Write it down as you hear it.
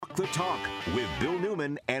Walk the Talk with Bill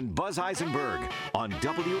Newman and Buzz Eisenberg on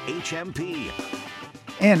WHMP.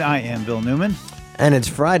 And I am Bill Newman. And it's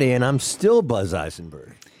Friday, and I'm still Buzz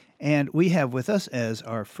Eisenberg. And we have with us as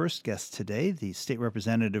our first guest today the state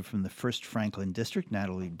representative from the 1st Franklin District,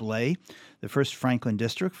 Natalie Blais. The 1st Franklin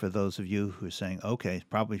District, for those of you who are saying, okay,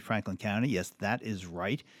 probably Franklin County, yes, that is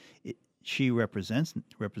right.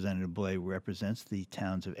 Representative Blais represents the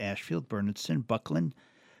towns of Ashfield, Bernardston, Buckland,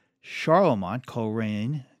 Charlemont,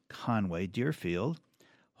 Coleraine, Conway, Deerfield,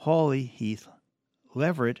 Hawley, Heath,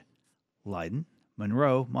 Leverett, Leiden,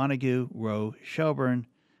 Monroe, Montague, Rowe, Shelburne,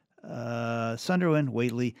 Sunderland,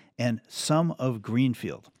 Whately, and some of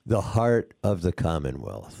Greenfield. The heart of the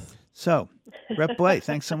Commonwealth. So, Rep. Blais,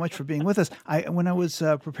 thanks so much for being with us. When I was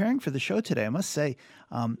preparing for the show today, I must say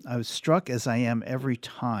I was struck, as I am every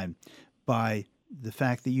time, by the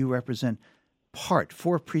fact that you represent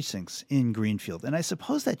 4 precincts in Greenfield. And I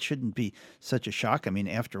suppose that shouldn't be such a shock. I mean,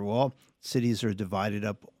 after all, cities are divided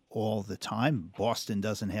up all the time. Boston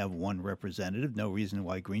doesn't have one representative. No reason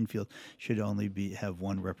why Greenfield should only have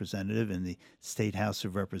one representative in the State House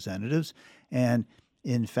of Representatives. And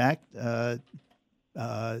in fact,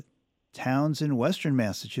 towns in western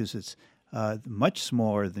Massachusetts, much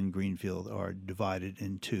smaller than Greenfield, are divided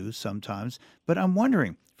in 2 sometimes. But I'm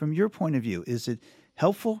wondering, from your point of view, is it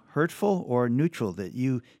helpful, hurtful, or neutral that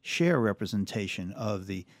you share representation of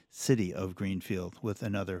the city of Greenfield with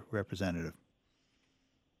another representative?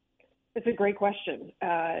 It's a great question.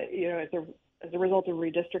 As a result of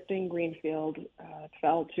redistricting, Greenfield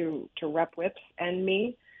fell to Rep. Whips and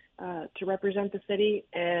me to represent the city,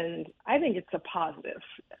 and I think it's a positive.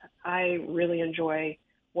 I really enjoy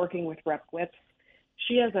working with Rep. Whips.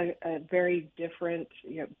 She has a very different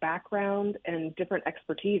background and different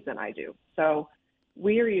expertise than I do. So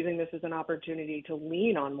we are using this as an opportunity to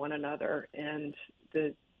lean on one another and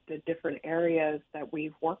the different areas that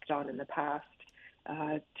we've worked on in the past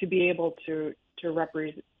to be able to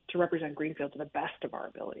represent Greenfield to the best of our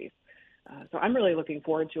abilities. So I'm really looking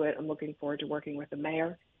forward to it. I'm looking forward to working with the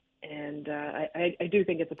mayor, and I do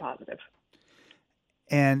think it's a positive.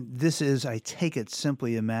 And this is, I take it,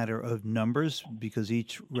 simply a matter of numbers, because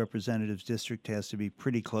each representative's district has to be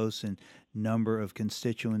pretty close in number of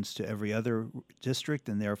constituents to every other district,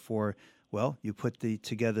 and therefore, well, you put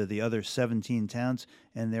together the other 17 towns,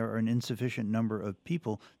 and there are an insufficient number of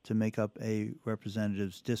people to make up a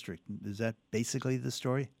representative's district. Is that basically the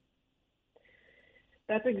story?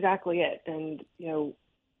 That's exactly it. And,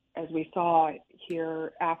 as we saw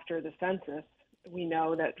here after the census, we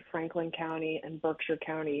know that Franklin County and Berkshire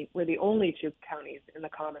County were the only 2 counties in the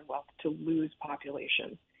Commonwealth to lose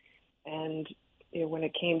population. And when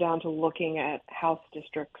it came down to looking at House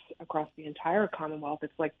districts across the entire Commonwealth,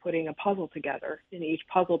 it's like putting a puzzle together, and each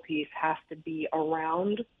puzzle piece has to be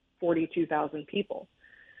around 42,000 people.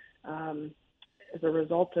 As a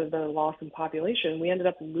result of the loss in population, we ended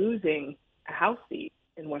up losing a House seat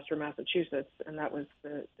in Western Massachusetts, and that was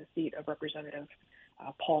the seat of Representative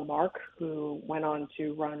Paul Mark, who went on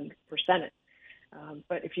to run for Senate.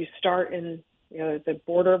 But if you start in the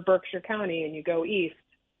border of Berkshire County and you go east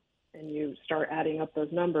and you start adding up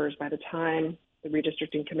those numbers, by the time the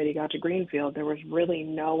redistricting committee got to Greenfield, there was really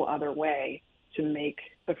no other way to make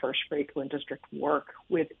the 1st Franklin District work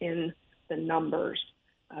within the numbers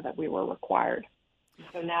that we were required.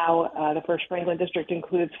 So now the 1st Franklin District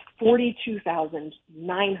includes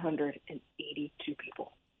 42,982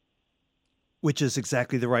 people. Which is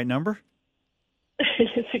exactly the right number?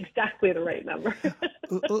 It's exactly the right number.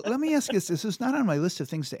 Let me ask you this is not on my list of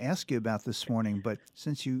things to ask you about this morning, but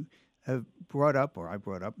since you have brought up, or I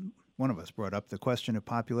brought up, one of us brought up the question of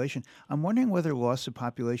population, I'm wondering whether loss of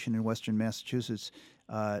population in western Massachusetts,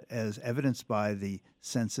 as evidenced by the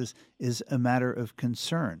census, is a matter of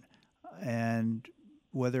concern, and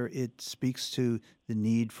whether it speaks to the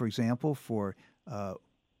need, for example, for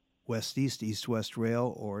West-East, East-West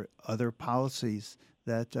rail, or other policies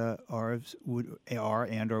that are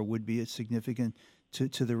and or would be significant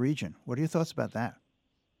to the region. What are your thoughts about that?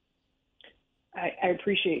 I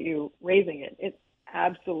appreciate you raising it. It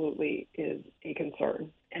absolutely is a concern.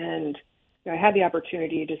 And I had the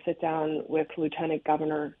opportunity to sit down with Lieutenant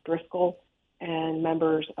Governor Driscoll and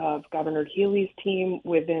members of Governor Healy's team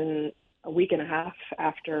within a week and a half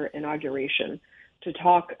after inauguration to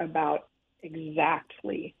talk about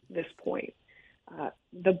exactly this point.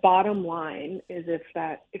 The bottom line is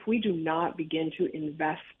if we do not begin to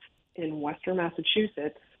invest in Western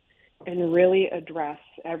Massachusetts and really address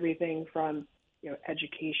everything from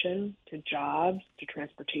education to jobs to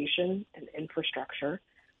transportation and infrastructure,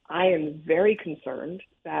 I am very concerned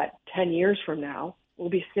that 10 years from now, we'll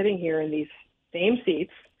be sitting here in these same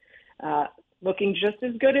seats looking just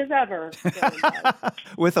as good as ever.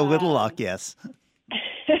 With a little luck, yes.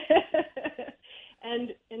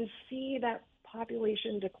 and see that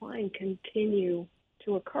population decline continue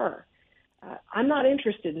to occur. I'm not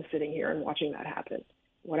interested in sitting here and watching that happen.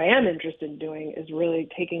 What I am interested in doing is really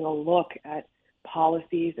taking a look at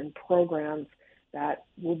policies and programs that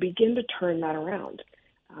will begin to turn that around.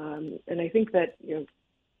 And I think that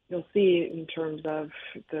you'll see in terms of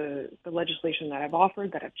the legislation that I've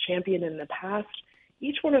offered, that I've championed in the past,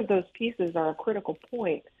 each one of those pieces are a critical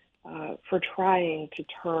point for trying to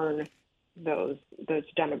turn those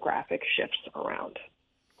demographic shifts around.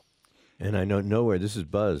 And I know nowhere, this is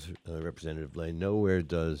Buzz, Representative Lane, nowhere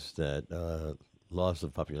does that loss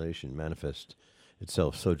of population manifest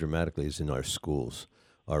itself so dramatically as in our schools,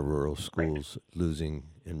 our rural schools, right, losing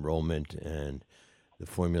enrollment, and the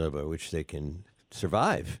formula by which they can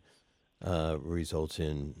survive results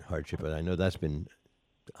in hardship. And I know that's been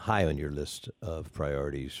high on your list of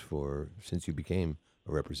priorities since you became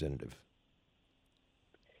a representative.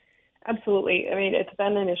 Absolutely. I mean, it's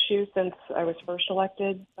been an issue since I was first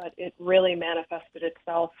elected, but it really manifested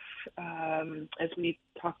itself as we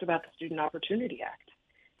talked about the Student Opportunity Act.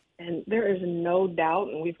 And there is no doubt,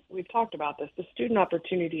 and we've talked about this, the Student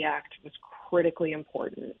Opportunity Act was critically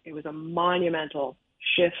important. It was a monumental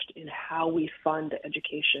shift in how we fund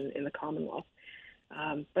education in the Commonwealth.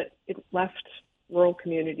 But it left rural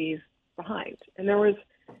communities behind. And there was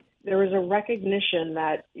a recognition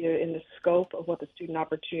that in the scope of what the Student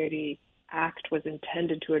Opportunity Act was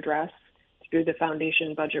intended to address through the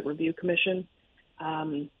Foundation Budget Review Commission,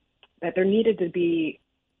 that we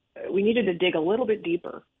needed to dig a little bit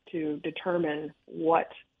deeper to determine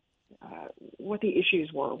what the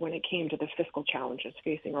issues were when it came to the fiscal challenges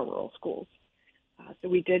facing our rural schools. So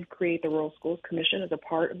we did create the Rural Schools Commission as a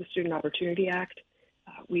part of the Student Opportunity Act.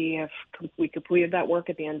 We completed that work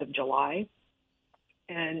at the end of July.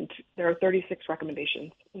 And there are 36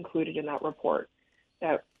 recommendations included in that report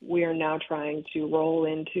that we are now trying to roll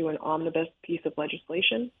into an omnibus piece of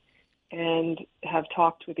legislation, and have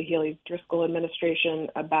talked with the Healey-Driscoll administration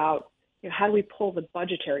about how do we pull the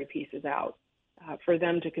budgetary pieces out for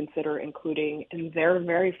them to consider including in their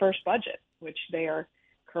very first budget, which they are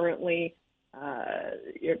currently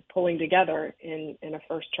pulling together in a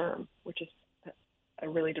first term, which is a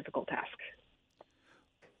really difficult task.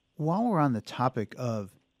 While we're on the topic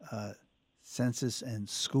of census and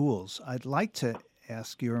schools, I'd like to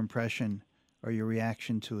ask your impression or your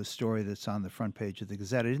reaction to a story that's on the front page of the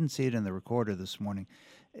Gazette. I didn't see it in the Recorder this morning.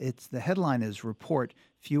 The headline is, "Report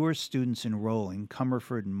Fewer Students Enrolling.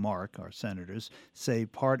 Comerford and Mark," our senators, say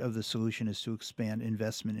part of the solution is to expand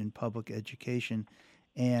investment in public education.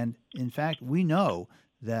 And in fact, we know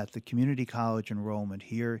that the community college enrollment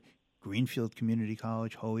here, Greenfield Community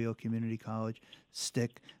College, Holyoke Community College,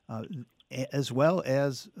 Stick, as well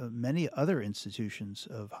as many other institutions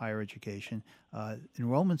of higher education,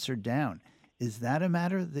 enrollments are down. Is that a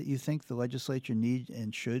matter that you think the legislature need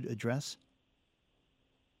and should address?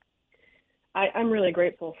 I'm really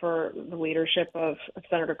grateful for the leadership of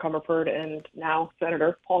Senator Comerford and now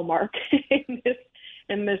Senator Paul Mark in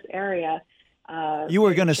this area. You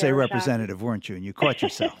were going to say representative, weren't you? And you caught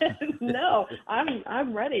yourself. No,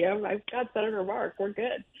 I'm ready. I've got Senator Mark. We're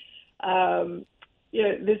good.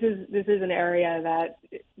 This is an area that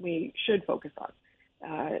we should focus on.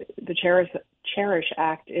 The Cherish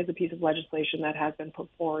Act is a piece of legislation that has been put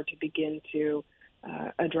forward to begin to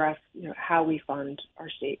address how we fund our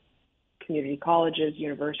state community colleges,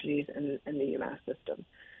 universities, and the UMass system.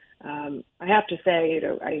 I have to say,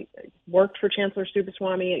 I worked for Chancellor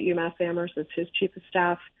Subaswamy at UMass Amherst as his chief of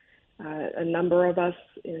staff. A number of us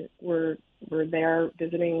were there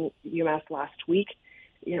visiting UMass last week.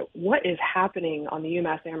 What is happening on the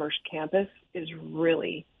UMass Amherst campus is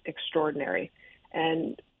really extraordinary.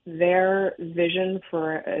 And their vision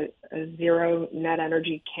for a zero net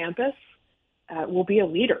energy campus will be a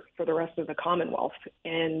leader for the rest of the Commonwealth.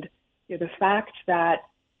 And the fact that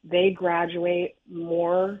they graduate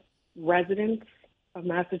more residents of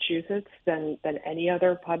Massachusetts than any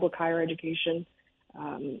other public higher education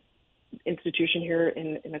institution here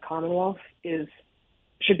in the Commonwealth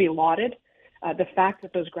should be lauded. The fact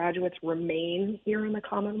that those graduates remain here in the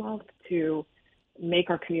Commonwealth to make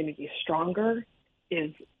our community stronger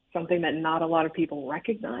is something that not a lot of people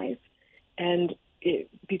recognize. And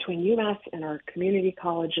between UMass and our community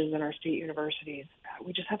colleges and our state universities,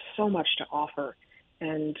 we just have so much to offer,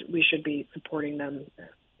 and we should be supporting them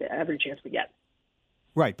every chance we get.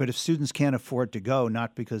 Right, but if students can't afford to go,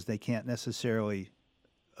 not because they can't necessarily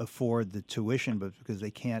afford the tuition, but because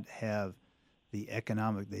they can't have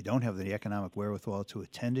they don't have the economic wherewithal to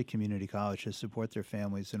attend a community college to support their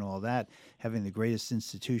families and all that, having the greatest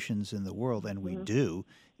institutions in the world, and we do,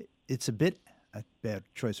 it's a bad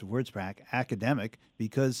choice of words, back academic,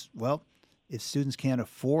 because, well, if students can't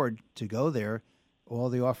afford to go there, all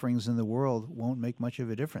the offerings in the world won't make much of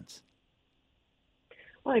a difference.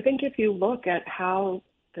 Well, I think if you look at how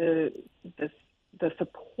the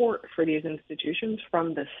support for these institutions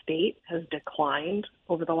from the state has declined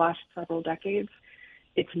over the last several decades,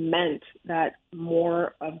 it's meant that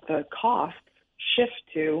more of the costs shift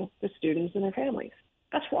to the students and their families.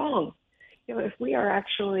 That's wrong. If we are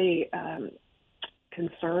actually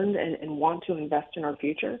concerned and want to invest in our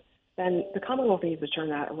future, then the Commonwealth needs to turn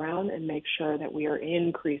that around and make sure that we are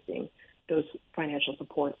increasing those financial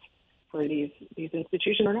supports for these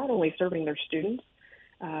institutions are not only serving their students,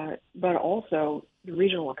 but also the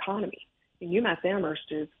regional economy. UMass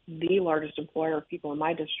Amherst is the largest employer of people in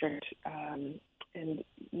my district, and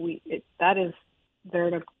they're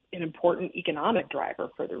an important economic driver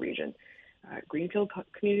for the region. Greenfield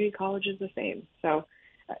Community College is the same. So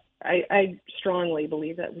I strongly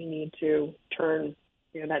believe that we need to turn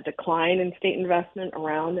that decline in state investment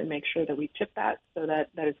around and make sure that we tip that so that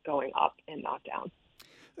it's going up and not down.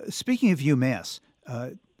 Speaking of UMass,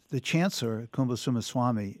 the Chancellor,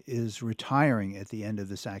 Kumbhaswamy, is retiring at the end of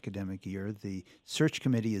this academic year. The search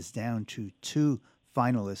committee is down to 2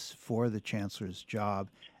 finalists for the Chancellor's job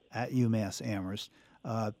at UMass Amherst.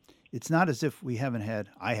 It's not as if I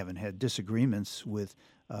haven't had disagreements with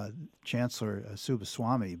Chancellor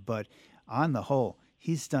Subbaswamy, but on the whole,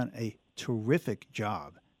 he's done a terrific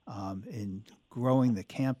job in growing the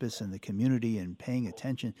campus and the community and paying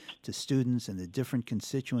attention to students and the different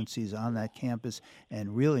constituencies on that campus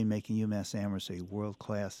and really making UMass Amherst a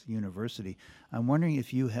world-class university. I'm wondering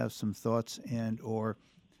if you have some thoughts and or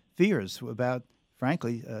fears about,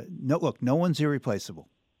 frankly, no one's irreplaceable,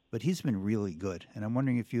 but he's been really good. And I'm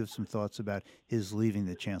wondering if you have some thoughts about his leaving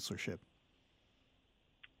the chancellorship.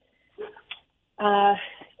 I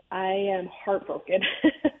am heartbroken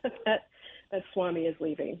that Swamy is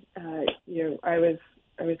leaving. I was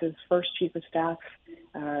his first chief of staff,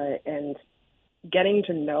 and getting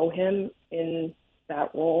to know him in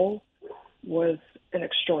that role was an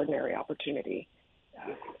extraordinary opportunity.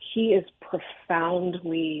 He is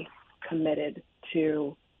profoundly committed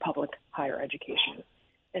to public higher education,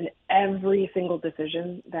 and every single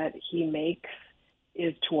decision that he makes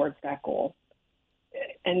is towards that goal.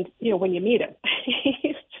 And when you meet him,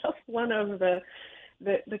 he's just one of the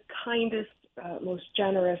kindest, most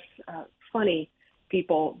generous, funny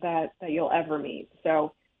people that you'll ever meet.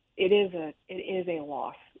 So it is a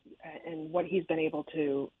loss, and what he's been able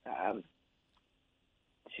to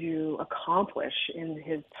accomplish in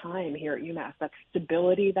his time here at UMass, that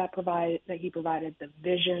stability that he provided, the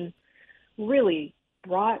vision, really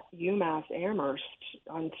brought UMass Amherst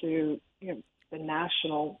onto the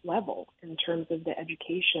national level in terms of the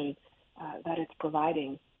education that it's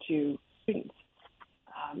providing to students.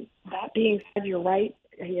 That being said, you're right.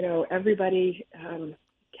 Everybody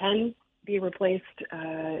can be replaced.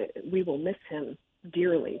 We will miss him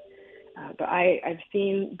dearly. But I've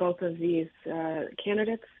seen both of these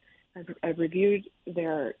candidates. I've reviewed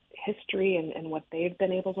their history and what they've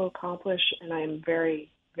been able to accomplish, and I am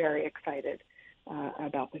very, very excited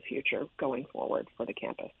about the future going forward for the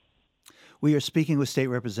campus. We are speaking with State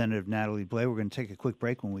Representative Natalie Blais. We're going to take a quick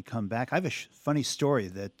break. When we come back, I have a funny story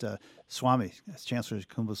that Chancellor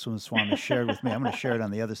Kumbhaswamy shared with me. I'm going to share it on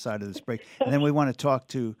the other side of this break. And then we want to talk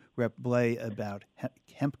to Rep. Blais about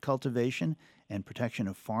hemp cultivation and protection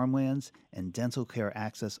of farmlands and dental care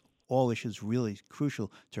access, all issues really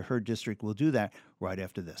crucial to her district. We'll do that right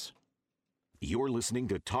after this. You're listening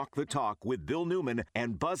to Talk the Talk with Bill Newman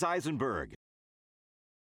and Buzz Eisenberg.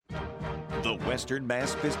 The Western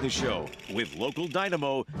Mass Business Show with local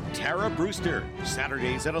dynamo Tara Brewster,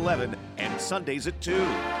 Saturdays at 11 and Sundays at 2,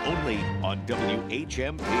 only on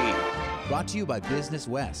WHMP. Brought to you by Business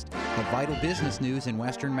West. The vital business news in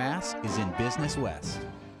Western Mass is in Business West.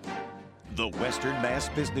 The Western Mass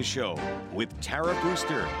Business Show with Tara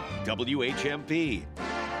Brewster, WHMP.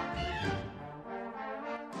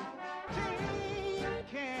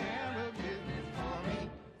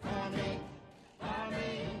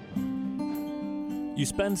 You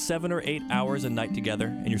spend 7 or 8 hours a night together,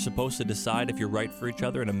 and you're supposed to decide if you're right for each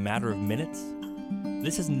other in a matter of minutes?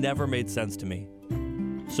 This has never made sense to me.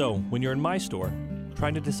 So, when you're in my store,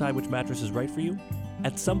 trying to decide which mattress is right for you,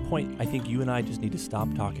 at some point, I think you and I just need to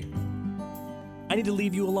stop talking. I need to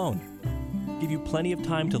leave you alone, give you plenty of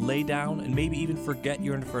time to lay down and maybe even forget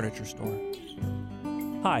you're in a furniture store.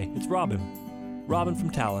 Hi, it's Robin. Robin from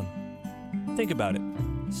Talon. Think about it.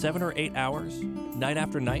 7 or 8 hours, night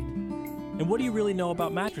after night? And what do you really know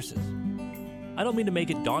about mattresses? I don't mean to make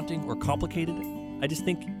it daunting or complicated. I just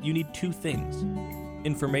think you need two things: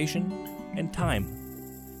 information and time.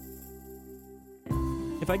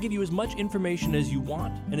 If I give you as much information as you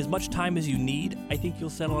want and as much time as you need, I think you'll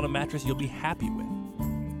settle on a mattress you'll be happy with.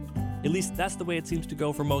 At least that's the way it seems to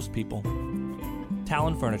go for most people.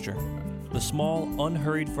 Talon Furniture, the small,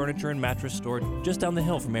 unhurried furniture and mattress store just down the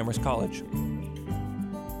hill from Amherst College.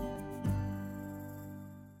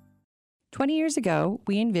 20 years ago,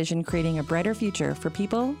 we envisioned creating a brighter future for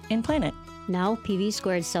people and planet. Now, PV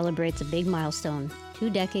Squared celebrates a big milestone: 2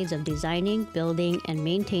 decades of designing, building, and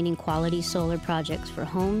maintaining quality solar projects for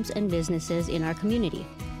homes and businesses in our community.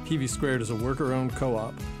 PV Squared is a worker-owned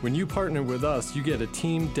co-op. When you partner with us, you get a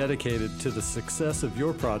team dedicated to the success of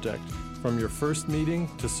your project, from your first meeting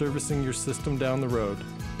to servicing your system down the road.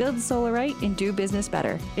 Build solar right and do business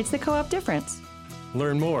better. It's the co-op difference.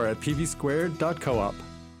 Learn more at pvsquared.coop.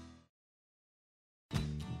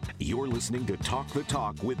 You're listening to Talk the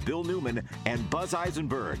Talk with Bill Newman and Buzz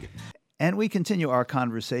Eisenberg. And we continue our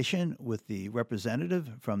conversation with the representative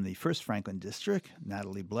from the 1st Franklin District,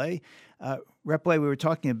 Natalie Blais. Rep. Blais, we were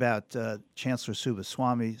talking about Chancellor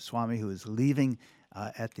Subbaswamy, who is leaving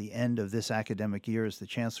at the end of this academic year as the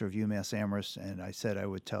Chancellor of UMass Amherst, and I said I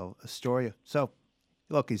would tell a story. So,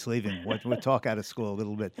 look, he's leaving. We'll talk out of school a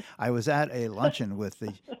little bit. I was at a luncheon with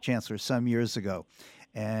the Chancellor some years ago,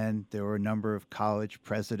 and there were a number of college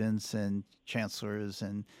presidents and chancellors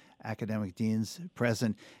and academic deans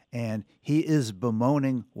present, and he is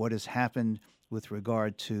bemoaning what has happened with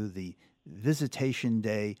regard to the visitation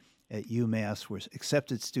day at UMass, where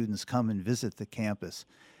accepted students come and visit the campus.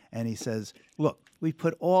 And he says, look, we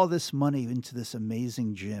put all this money into this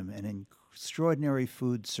amazing gym and extraordinary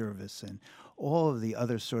food service and all of the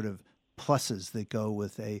other sort of pluses that go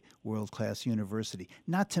with a world-class university,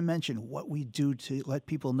 not to mention what we do to let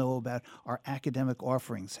people know about our academic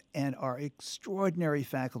offerings and our extraordinary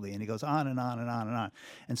faculty. And he goes on and on and on and on.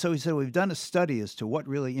 And so he said, we've done a study as to what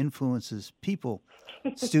really influences people,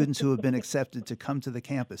 students who have been accepted to come to the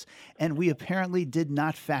campus. And we apparently did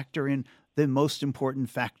not factor in the most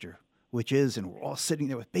important factor, which is, and we're all sitting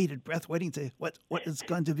there with bated breath waiting to what is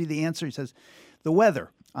going to be the answer. He says, the weather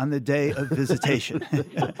on the day of visitation.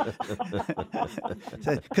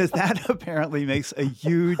 Because that apparently makes a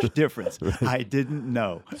huge difference. I didn't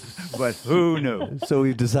know, but who knew? So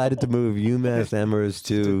we've decided to move UMass Amherst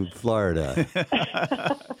to Florida.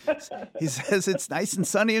 He says it's nice and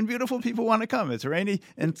sunny and beautiful. People want to come. It's rainy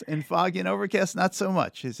and foggy and overcast, not so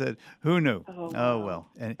much. He said, who knew? Oh well.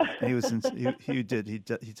 And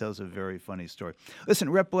he tells a very funny story. Listen,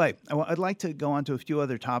 Rep. Blais, I'd like to go on to a few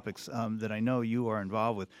other topics that I know you are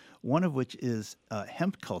involved with, one of which is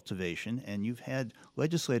hemp cultivation, and you've had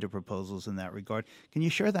legislative proposals in that regard. Can you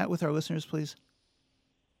share that with our listeners, please?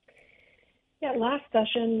 Yeah, last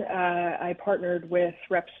session, I partnered with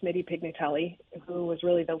Rep. Smitty Pignatelli, who was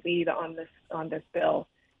really the lead on this bill,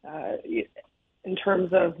 in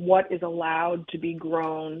terms of what is allowed to be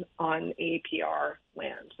grown on APR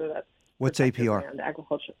land. So that's what's APR? Land,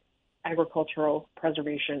 agricultural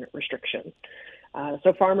preservation restriction.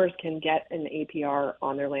 So farmers can get an APR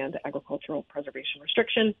on their land, agricultural preservation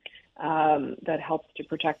restriction, that helps to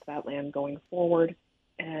protect that land going forward.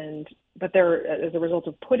 But as a result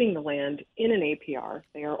of putting the land in an APR,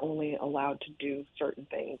 they are only allowed to do certain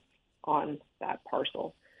things on that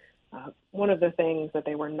parcel. One of the things that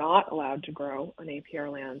they were not allowed to grow on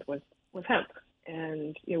APR land was hemp.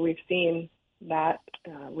 And we've seen that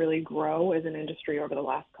really grow as an industry over the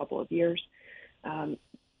last couple of years.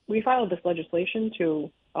 We filed this legislation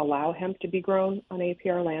to allow hemp to be grown on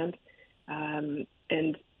APR land,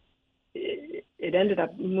 and it ended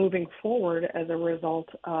up moving forward as a result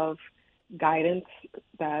of guidance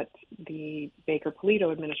that the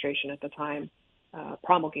Baker-Polito administration at the time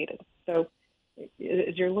promulgated. So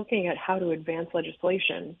as you're looking at how to advance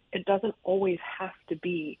legislation, it doesn't always have to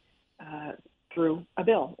be through a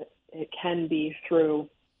bill. It can be through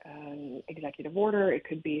an executive order. It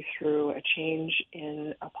could be through a change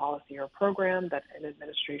in a policy or program that an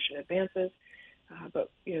administration advances. But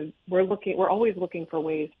we're always looking for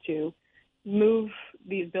ways to move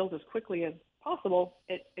these bills as quickly as possible.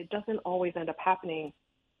 It doesn't always end up happening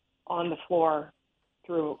on the floor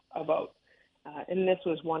through a vote. And this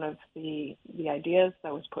was one of the ideas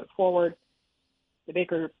that was put forward. The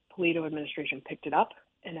Baker-Polito administration picked it up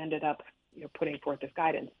and ended up putting forth this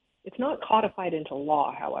guidance. It's not codified into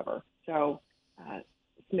law, however. So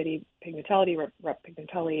Smitty Pignatelli, Rep.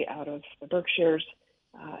 Pignatelli out of the Berkshires,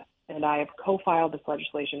 and I have co-filed this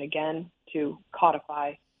legislation again to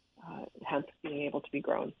codify hemp being able to be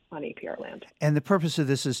grown on APR land. And the purpose of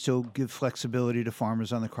this is to give flexibility to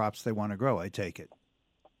farmers on the crops they want to grow, I take it.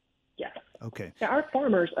 Yes. Okay. Yeah, our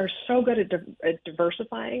farmers are so good at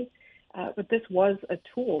diversifying, but this was a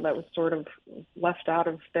tool that was sort of left out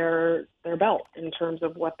of their belt in terms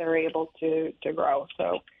of what they're able to grow.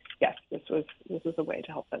 So yes, this was a way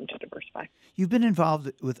to help them to diversify. You've been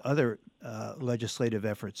involved with other legislative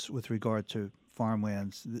efforts with regard to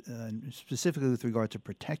farmlands, specifically with regard to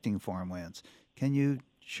protecting farmlands. Can you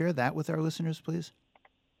share that with our listeners, please?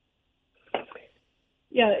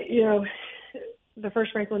 Yeah, the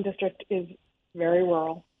First Franklin District is very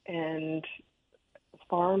rural, and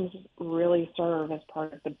farms really serve as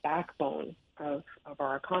part of the backbone of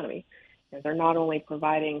our economy. They're not only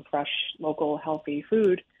providing fresh, local, healthy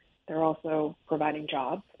food, they're also providing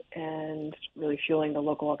jobs and really fueling the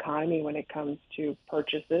local economy when it comes to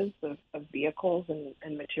purchases of vehicles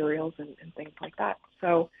and materials and things like that.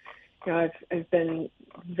 So, I've been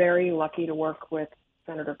very lucky to work with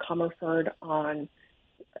Senator Comerford on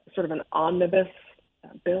sort of an omnibus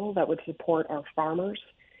bill that would support our farmers.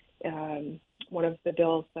 One of the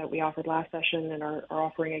bills that we offered last session and are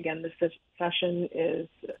offering again this session is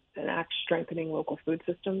an act strengthening local food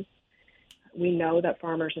systems. We know that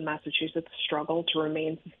farmers in Massachusetts struggle to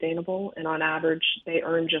remain sustainable, and on average, they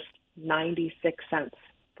earn just 96 cents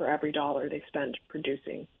for every dollar they spend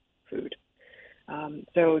producing food.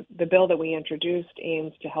 So the bill that we introduced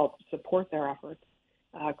aims to help support their efforts,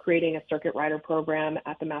 creating a circuit rider program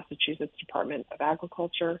at the Massachusetts Department of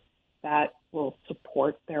Agriculture that will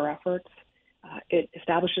support their efforts. It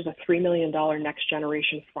establishes a $3 million Next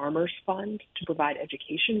Generation Farmers Fund to provide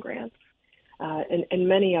education grants, and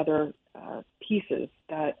many other pieces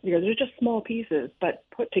that, they're just small pieces, but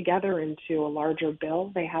put together into a larger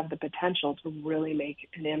bill, they have the potential to really make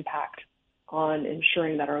an impact on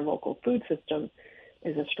ensuring that our local food system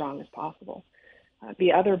is as strong as possible.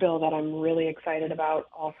 The other bill that I'm really excited about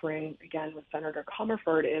offering, again, with Senator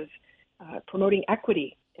Comerford, is promoting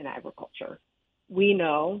equity in agriculture. We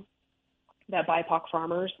know that BIPOC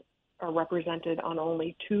farmers are represented on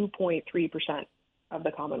only 2.3% of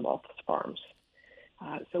the Commonwealth's farms.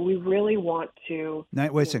 So we really want to...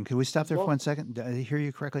 Wait a second. Can we stop there for 1 second? Did I hear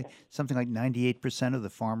you correctly? Something like 98% of the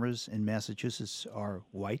farmers in Massachusetts are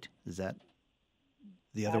white? Is that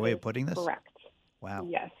the other way of putting this? Correct. Wow.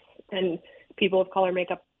 Yes. And people of color make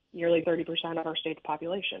up nearly 30% of our state's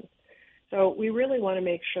population. So we really want to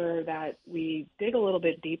make sure that we dig a little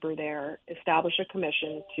bit deeper there, establish a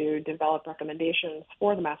commission to develop recommendations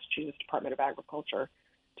for the Massachusetts Department of Agriculture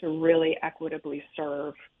to really equitably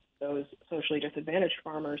serve those socially disadvantaged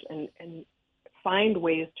farmers and find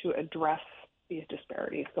ways to address these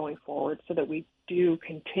disparities going forward so that we do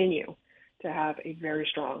continue to have a very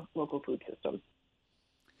strong local food system.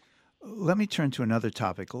 Let me turn to another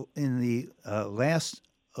topic. In the last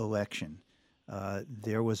election,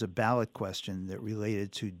 there was a ballot question that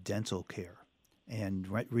related to dental care and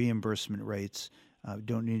reimbursement rates.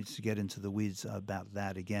 Don't need to get into the weeds about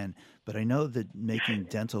that again, but I know that making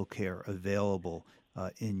dental care available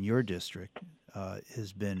in your district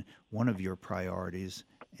has been one of your priorities,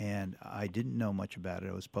 and I didn't know much about it.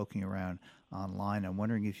 I was poking around online. I'm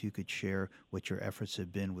wondering if you could share what your efforts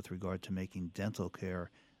have been with regard to making dental care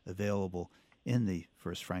available in the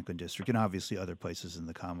First Franklin District and obviously other places in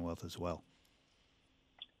the Commonwealth as well.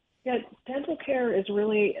 Yeah, dental care is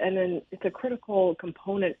really, it's a critical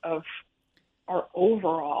component of our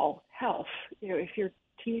overall health. If your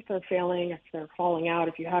teeth are failing, if they're falling out,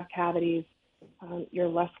 if you have cavities, you're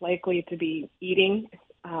less likely to be eating.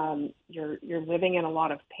 You're living in a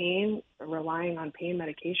lot of pain, relying on pain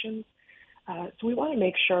medications. So we want to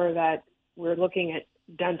make sure that we're looking at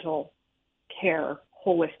dental care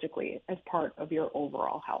holistically as part of your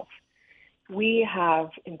overall health. We have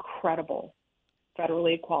incredible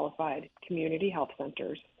federally qualified community health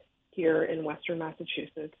centers here in Western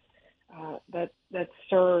Massachusetts that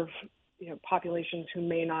serve populations who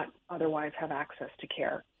may not otherwise have access to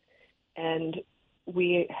care. And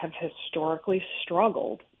we have historically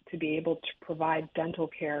struggled to be able to provide dental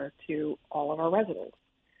care to all of our residents.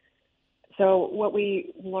 So what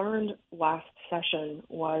we learned last session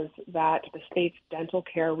was that the state's dental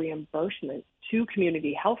care reimbursement to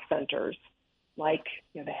community health centers, like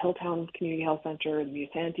the Hilltown Community Health Center, the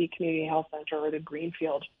Musanti Community Health Center, or the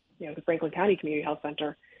Greenfield, the Franklin County Community Health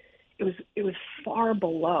Center, it was far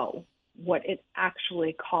below what it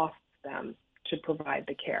actually costs them to provide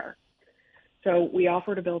the care. So we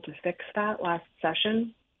offered a bill to fix that last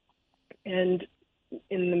session. And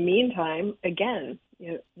in the meantime, again,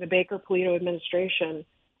 the Baker-Polito administration,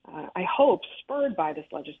 I hope spurred by this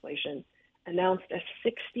legislation, announced a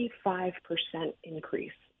 65%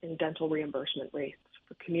 increase in in dental reimbursement rates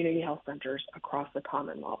for community health centers across the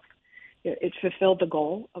Commonwealth. It fulfilled the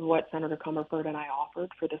goal of what Senator Comerford and I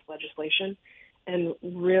offered for this legislation and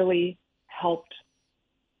really helped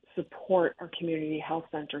support our community health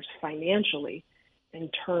centers financially in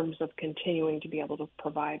terms of continuing to be able to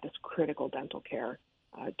provide this critical dental care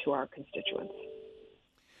to our constituents.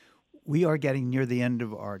 We are getting near the end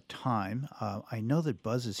of our time. I know that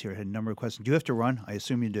Buzz is here, had a number of questions. Do you have to run? I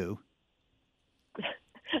assume you do.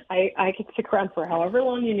 I can stick around for however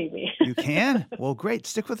long you need me. You can? Well, great.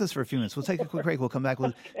 Stick with us for a few minutes. We'll take a quick break. We'll come back.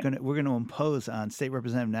 We're going to impose on State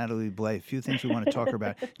Representative Natalie Blais a few things we want to talk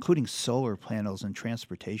about, including solar panels and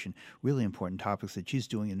transportation, really important topics that she's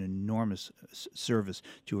doing an enormous service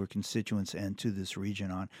to her constituents and to this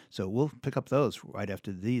region on. So we'll pick up those right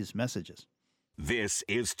after these messages. This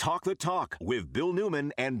is Talk the Talk with Bill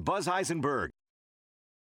Newman and Buzz Eisenberg.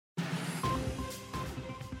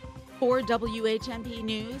 For WHMP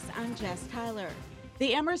News, I'm Jess Tyler.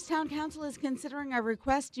 The Amherst Town Council is considering a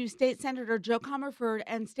request to State Senator Joe Comerford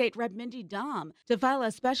and State Rep Mindy Domb to file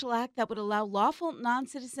a special act that would allow lawful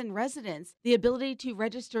non-citizen residents the ability to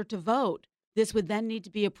register to vote. This would then need to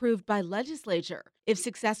be approved by legislature. If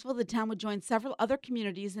successful, the town would join several other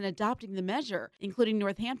communities in adopting the measure, including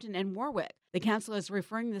Northampton and Warwick. The council is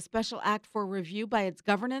referring the special act for review by its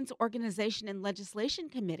Governance, Organization, and Legislation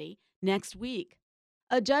Committee next week.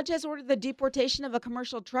 A judge has ordered the deportation of a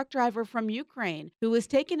commercial truck driver from Ukraine who was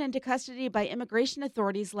taken into custody by immigration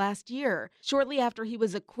authorities last year, shortly after he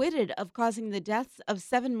was acquitted of causing the deaths of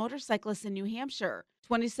 7 motorcyclists in New Hampshire.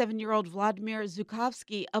 27-year-old Vladimir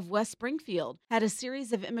Zhukovsky of West Springfield had a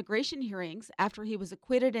series of immigration hearings after he was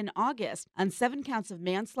acquitted in August on 7 counts of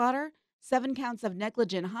manslaughter, 7 counts of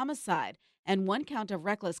negligent homicide, and 1 count of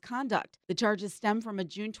reckless conduct. The charges stem from a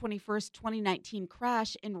June 21, 2019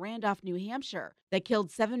 crash in Randolph, New Hampshire that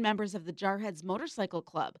killed 7 members of the Jarheads Motorcycle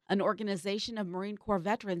Club, an organization of Marine Corps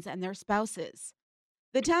veterans and their spouses.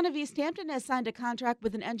 The town of East Hampton has signed a contract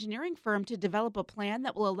with an engineering firm to develop a plan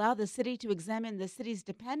that will allow the city to examine the city's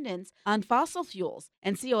dependence on fossil fuels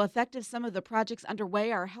and see how effective some of the projects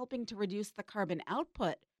underway are helping to reduce the carbon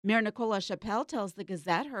output. Mayor Nicola Chappelle tells the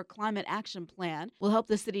Gazette her climate action plan will help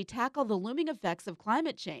the city tackle the looming effects of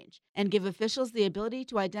climate change and give officials the ability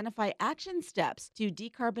to identify action steps to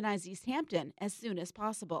decarbonize East Hampton as soon as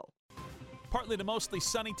possible. Partly to mostly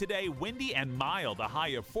sunny today, windy and mild, a high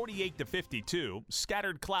of 48 to 52.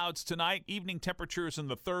 Scattered clouds tonight, evening temperatures in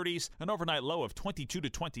the 30s, an overnight low of 22 to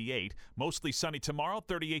 28. Mostly sunny tomorrow,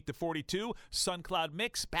 38 to 42. Sun cloud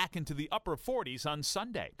mix back into the upper 40s on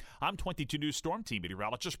Sunday. I'm 22 News Storm Team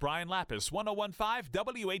meteorologist Brian Lapis, 1015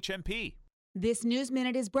 WHMP. This News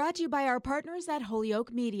Minute is brought to you by our partners at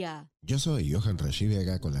Holyoke Media. Yo soy Johan Rashi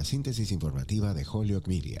Vega con la síntesis informativa de Holyoke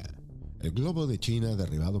Media. El globo de China,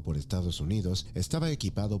 derribado por Estados Unidos, estaba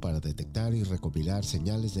equipado para detectar y recopilar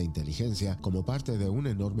señales de inteligencia como parte de un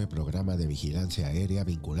enorme programa de vigilancia aérea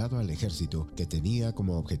vinculado al ejército que tenía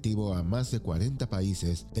como objetivo a más de 40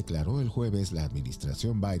 países, declaró el jueves la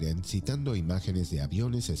administración Biden citando imágenes de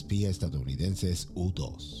aviones espía estadounidenses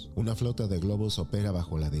U-2. Una flota de globos opera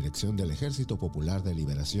bajo la dirección del Ejército Popular de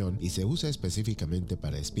Liberación y se usa específicamente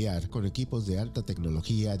para espiar con equipos de alta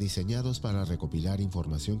tecnología diseñados para recopilar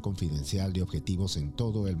información confidencial de objetivos en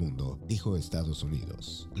todo el mundo, dijo Estados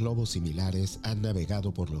Unidos. Globos similares han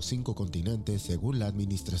navegado por los 5 continentes según la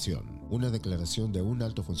administración. Una declaración de un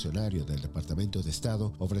alto funcionario del Departamento de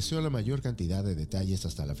Estado ofreció la mayor cantidad de detalles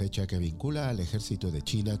hasta la fecha que vincula al ejército de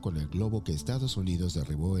China con el globo que Estados Unidos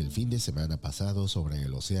derribó el fin de semana pasado sobre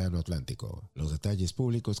el Océano Atlántico. Los detalles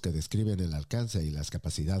públicos que describen el alcance y las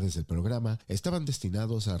capacidades del programa estaban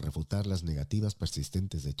destinados a refutar las negativas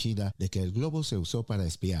persistentes de China de que el globo se usó para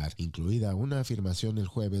espiar, incluida una afirmación el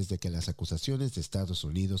jueves de que las acusaciones de Estados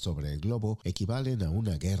Unidos sobre el globo equivalen a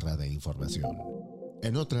una guerra de información.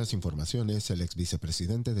 En otras informaciones, el ex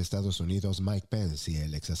vicepresidente de Estados Unidos Mike Pence y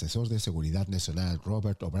el ex asesor de Seguridad Nacional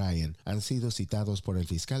Robert O'Brien han sido citados por el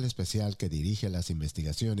fiscal especial que dirige las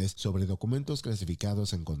investigaciones sobre documentos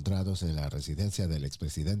clasificados encontrados en la residencia del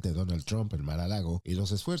expresidente Donald Trump en Mar-a-Lago y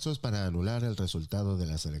los esfuerzos para anular el resultado de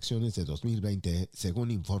las elecciones de 2020, según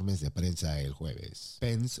informes de prensa el jueves.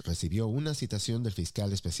 Pence recibió una citación del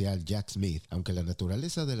fiscal especial Jack Smith, aunque la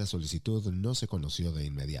naturaleza de la solicitud no se conoció de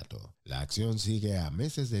inmediato. La acción sigue a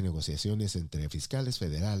meses de negociaciones entre fiscales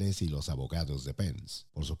federales y los abogados de Pence.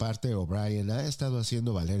 Por su parte, O'Brien ha estado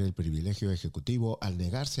haciendo valer el privilegio ejecutivo al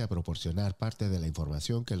negarse a proporcionar parte de la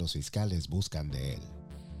información que los fiscales buscan de él.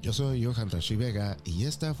 Yo soy Johan Rashi Vega y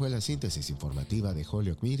esta fue la síntesis informativa de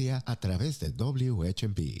Holyoke Media a través de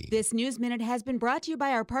WHMP. This News Minute has been brought to you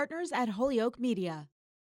by our partners at Holyoke Media.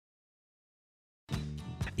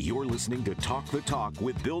 You're listening to Talk the Talk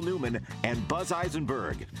with Bill Newman and Buzz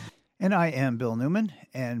Eisenberg. And I am Bill Newman.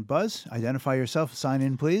 And Buzz, identify yourself. Sign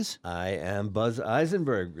in, please. I am Buzz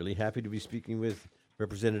Eisenberg. Really happy to be speaking with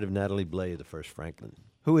Representative Natalie Blais, the 1st Franklin.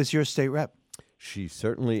 Who is your state rep? She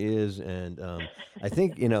certainly is. And I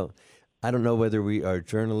think, I don't know whether we are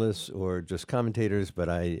journalists or just commentators, but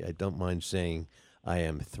I don't mind saying I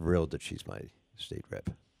am thrilled that she's my state rep.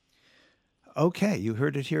 Okay, you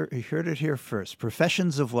heard it here. You heard it here first.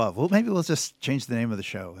 Professions of Love. Well, maybe we'll just change the name of the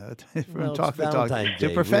show from Talk the Talk to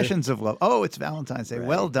Professions of Love. Oh, it's Valentine's Day. Right.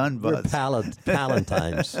 Well done, Buzz. We're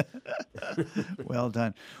Palentimes. Well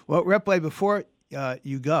done. Well, Rep Blais, before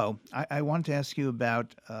you go, I wanted to ask you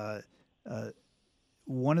about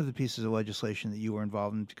one of the pieces of legislation that you were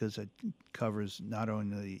involved in, because it covers not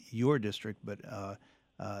only your district but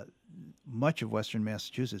much of Western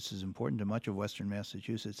Massachusetts. Is important to much of Western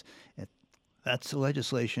Massachusetts. That's the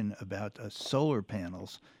legislation about solar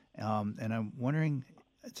panels. And I'm wondering,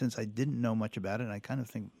 since I didn't know much about it, and I kind of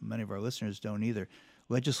think many of our listeners don't either,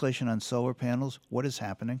 legislation on solar panels, what is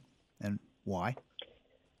happening and why?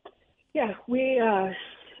 Yeah,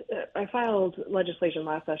 I filed legislation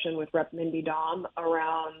last session with Rep. Mindy Dahm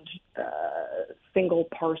around single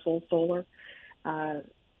parcel solar.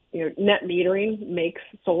 Net metering makes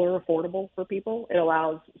solar affordable for people. It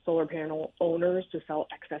allows solar panel owners to sell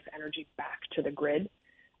excess energy back to the grid.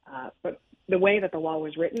 But the way that the law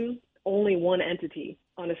was written, only one entity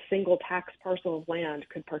on a single tax parcel of land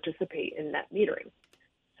could participate in net metering.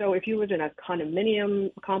 So if you lived in a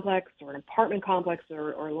condominium complex or an apartment complex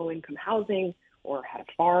or low-income housing or had a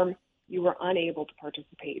farm, you were unable to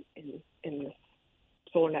participate in this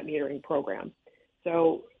solar net metering program.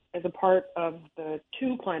 So as a part of the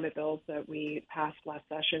 2 climate bills that we passed last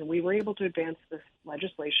session, we were able to advance this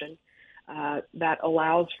legislation that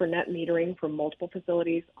allows for net metering for multiple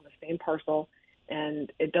facilities on the same parcel,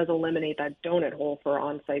 and it does eliminate that donut hole for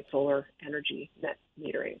on-site solar energy net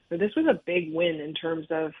metering. So this was a big win in terms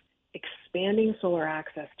of expanding solar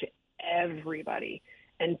access to everybody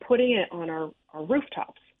and putting it on our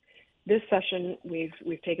rooftops. This session, we've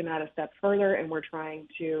taken that a step further, and we're trying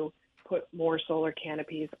to put more solar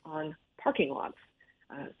canopies on parking lots.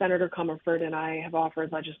 Senator Comerford and I have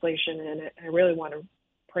offered legislation, and I really want to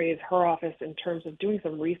praise her office in terms of doing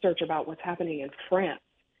some research about what's happening in France.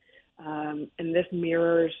 And this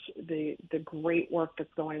mirrors the great work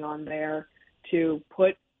that's going on there to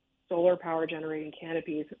put solar power generating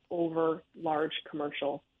canopies over large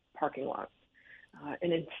commercial parking lots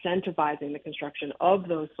and incentivizing the construction of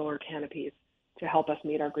those solar canopies to help us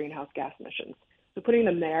meet our greenhouse gas emissions. So putting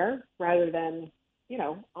them there rather than,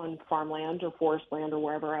 on farmland or forest land or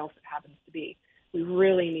wherever else it happens to be. We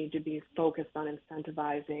really need to be focused on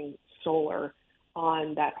incentivizing solar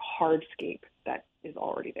on that hardscape that is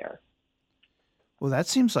already there. Well, that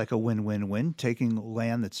seems like a win-win-win, taking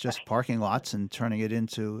land that's just parking lots and turning it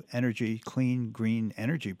into clean, green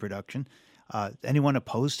energy production. Anyone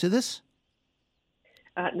opposed to this?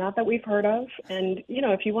 Not that we've heard of. And,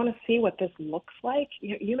 if you want to see what this looks like,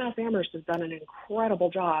 UMass Amherst has done an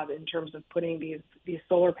incredible job in terms of putting these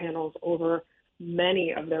solar panels over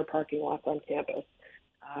many of their parking lots on campus.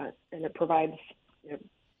 And it provides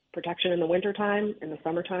protection in the wintertime. In the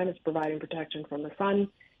summertime, it's providing protection from the sun.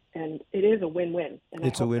 And it is a win-win. And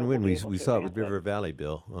it's a win-win. We saw it with River Valley,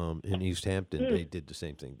 Bill, in East Hampton. They did the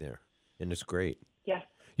same thing there. And it's great. Yes.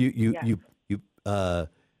 You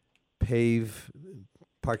pave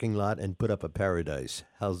parking lot and put up a paradise.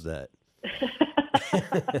 How's that?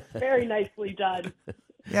 Very nicely done.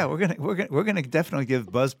 Yeah, we're gonna definitely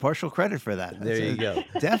give Buzz partial credit for that. There you go.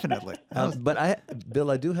 Definitely.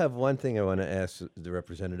 Bill, I do have one thing I want to ask the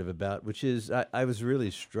representative about, which is I was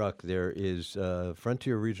really struck. There is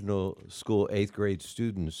Frontier Regional School 8th grade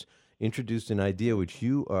students introduced an idea which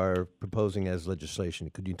you are proposing as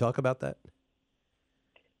legislation. Could you talk about that?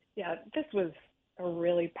 Yeah, this was a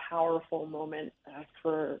really powerful moment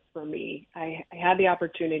for me. I had the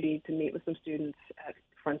opportunity to meet with some students at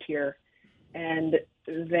Frontier, and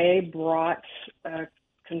they brought a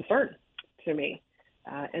concern to me,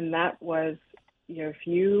 and that was, if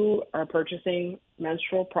you are purchasing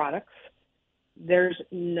menstrual products, there's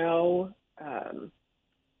no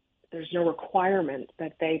requirement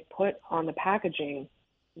that they put on the packaging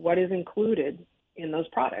what is included in those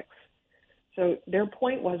products. So their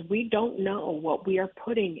point was, we don't know what we are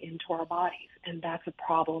putting into our bodies, and that's a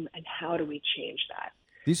problem, and how do we change that?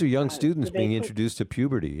 These are young students being introduced to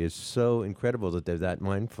puberty. It's so incredible that they're that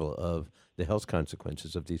mindful of the health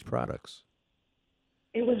consequences of these products.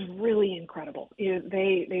 It was really incredible.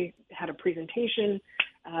 They had a presentation.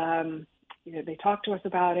 They talked to us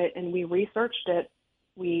about it, and we researched it.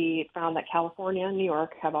 we found that California and New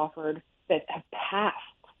York have passed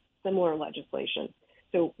similar legislation.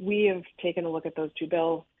 So we have taken a look at those two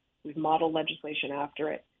bills. We've modeled legislation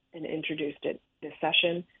after it and introduced it this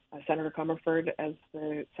session. Senator Comerford, as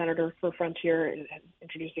the senator for Frontier, is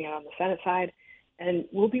introducing it on the Senate side. And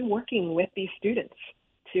we'll be working with these students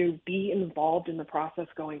to be involved in the process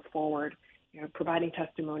going forward, providing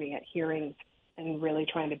testimony at hearings and really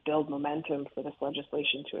trying to build momentum for this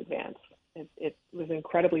legislation to advance. It was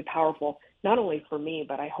incredibly powerful, not only for me,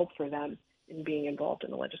 but I hope for them in being involved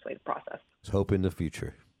in the legislative process. Let's hope in the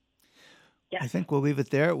future. Yes. I think we'll leave it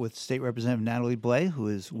there with State Representative Natalie Blais, who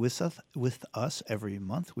is with us every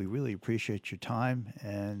month. We really appreciate your time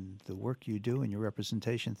and the work you do and your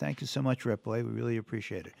representation. Thank you so much, Rep. Blais. We really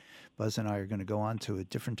appreciate it. Buzz and I are going to go on to a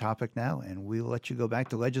different topic now, and we'll let you go back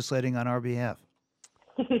to legislating on our behalf.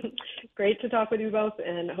 Great to talk with you both,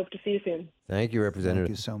 and hope to see you soon. Thank you, Representative.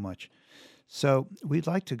 Thank you so much. So we'd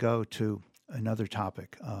like to go to another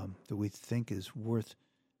topic that we think is worth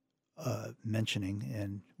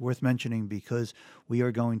mentioning because we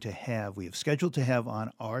have scheduled to have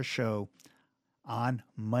on our show on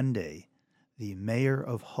Monday the mayor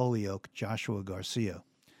of Holyoke, Joshua Garcia.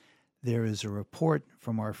 There is a report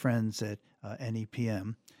from our friends at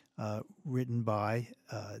NEPM written by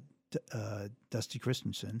Dusty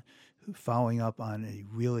Christensen, following up on a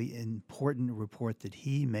really important report that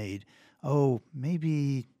he made,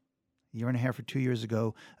 maybe a year and a half or 2 years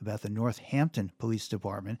ago, about the Northampton Police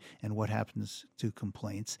Department and what happens to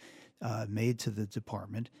complaints made to the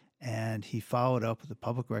department. And he followed up with a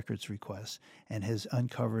public records request and has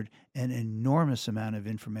uncovered an enormous amount of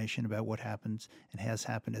information about what happens and has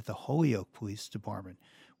happened at the Holyoke Police Department.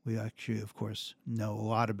 We actually, of course, know a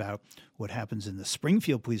lot about what happens in the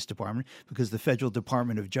Springfield Police Department because the Federal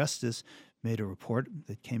Department of Justice made a report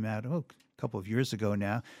that came out a couple of years ago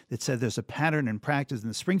now that said there's a pattern and practice in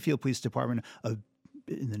the Springfield Police Department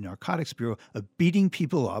in the Narcotics Bureau of beating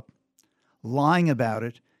people up, lying about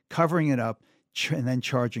it, covering it up, and then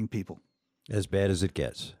charging people. As bad as it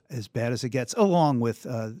gets. As bad as it gets, along with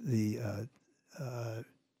the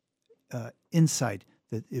insight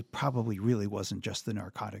that it probably really wasn't just the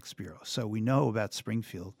Narcotics Bureau. So we know about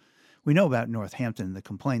Springfield. We know about Northampton and the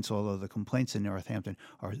complaints, although the complaints in Northampton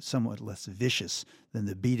are somewhat less vicious than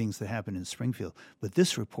the beatings that happen in Springfield. But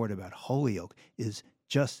this report about Holyoke is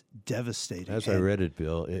just devastating. As I read it,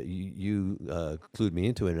 Bill, you clued me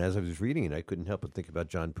into it, and as I was reading it, I couldn't help but think about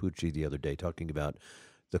John Pucci the other day talking about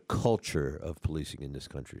the culture of policing in this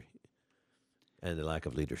country and the lack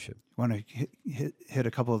of leadership. Want to hit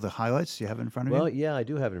a couple of the highlights you have in front of you? Well, yeah, I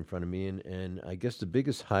do have it in front of me, and I guess the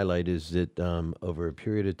biggest highlight is that over a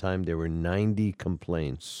period of time there were 90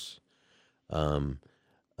 complaints by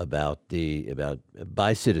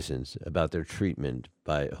citizens about their treatment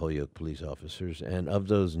by Holyoke police officers, and of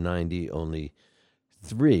those 90, only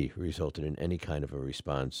 3 resulted in any kind of a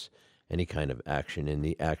response, any kind of action, and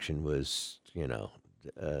the action was,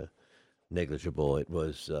 negligible. It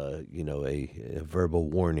was, a verbal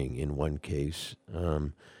warning in one case,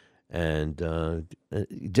 and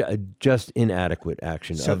just inadequate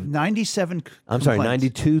action. So 97 I'm complaints. sorry,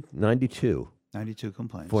 92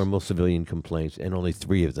 complaints. Formal civilian complaints, and only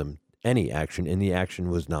 3 of them, any action, and the action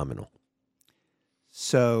was nominal.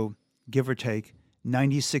 So, give or take,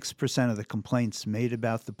 96% of the complaints made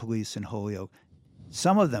about the police in Holyoke,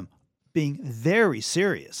 some of them being very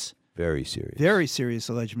serious. Very serious. Very serious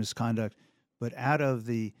alleged misconduct. But out of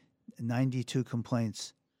the 92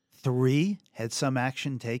 complaints, 3 had some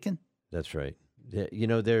action taken? That's right.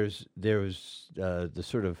 There was the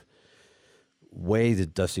sort of way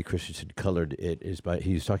that Dusty Christensen colored it is by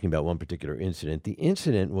he's talking about one particular incident. The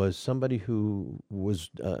incident was somebody who was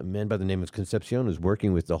a man by the name of Concepcion, who's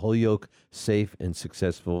working with the Holyoke Safe and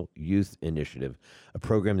Successful Youth Initiative, a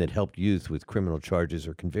program that helped youth with criminal charges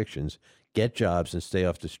or convictions get jobs and stay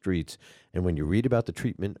off the streets. And when you read about the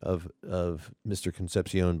treatment of Mr.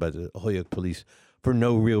 Concepcion by the Holyoke police for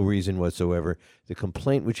no real reason whatsoever, the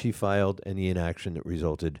complaint which he filed and the inaction that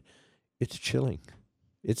resulted, it's chilling.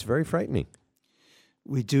 It's very frightening.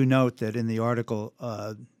 We do note that in the article,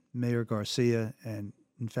 Mayor Garcia and,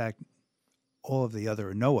 in fact,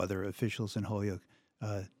 no other officials in Holyoke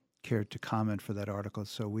cared to comment for that article.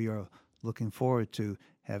 So we are looking forward to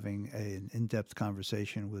having an in-depth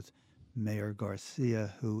conversation with Mayor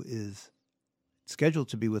Garcia, who is scheduled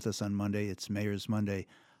to be with us on Monday. It's Mayor's Monday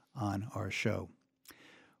on our show.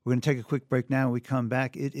 We're going to take a quick break now. When we come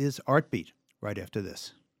back, it is Artbeat right after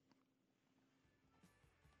this.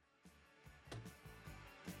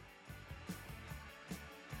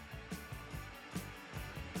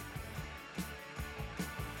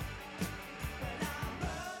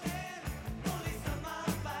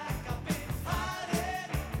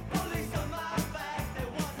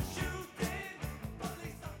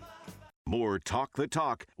 More Talk the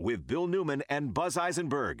Talk with Bill Newman and Buzz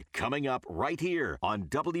Eisenberg coming up right here on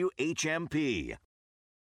WHMP.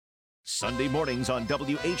 Sunday mornings on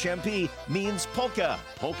WHMP means Polka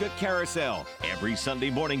Carousel. Every Sunday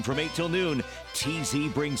morning from 8 till noon,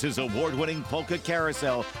 TZ brings his award-winning Polka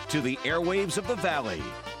Carousel to the airwaves of the Valley,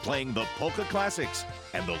 playing the polka classics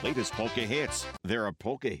and the latest polka hits. There are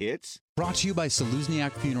polka hits? Brought to you by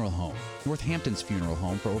Saluzniak Funeral Home, Northampton's funeral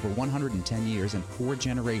home for over 110 years and 4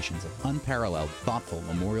 generations of unparalleled, thoughtful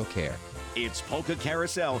memorial care. It's Polka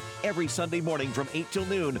Carousel every Sunday morning from 8 till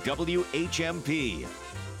noon, WHMP.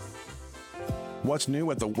 What's new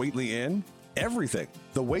at the Whately Inn? Everything.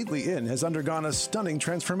 The Whately Inn has undergone a stunning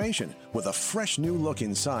transformation with a fresh new look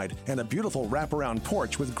inside and a beautiful wraparound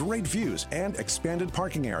porch with great views and expanded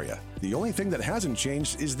parking area. The only thing that hasn't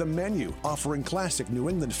changed is the menu, offering classic New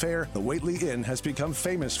England fare the Whately Inn has become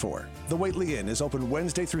famous for. The Whately Inn is open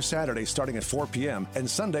Wednesday through Saturday starting at 4 p.m. and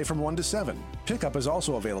Sunday from 1 to 7. Pickup is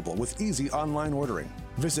also available with easy online ordering.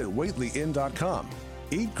 Visit WhatelyInn.com.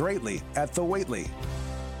 Eat greatly at the Whately.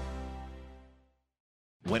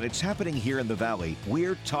 When it's happening here in the Valley,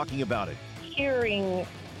 we're talking about it. Hearing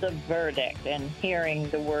the verdict and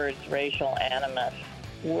hearing the words racial animus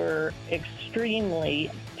were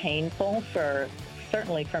extremely painful,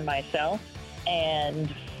 certainly for myself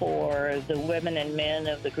and for the women and men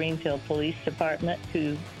of the Greenfield Police Department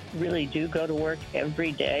who really do go to work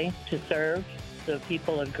every day to serve the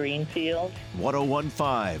people of Greenfield.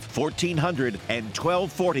 1015, 1400, and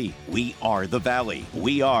 1240. We are the Valley.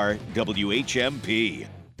 We are WHMP.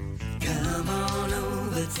 Come on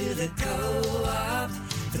over to the Co-op,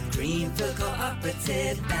 the Greenfield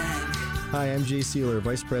Cooperative Bank. Hi, I'm Jay Sealer,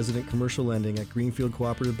 Vice President Commercial Lending at Greenfield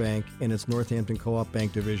Cooperative Bank and its Northampton Co-op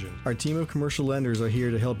Bank Division. Our team of commercial lenders are here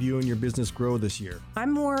to help you and your business grow this year.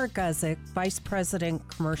 I'm Maura Guzik, Vice President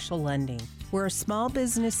Commercial Lending. We're a small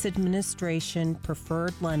business administration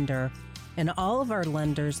preferred lender, and all of our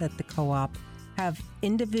lenders at the co-op have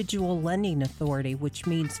individual lending authority, which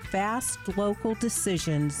means fast local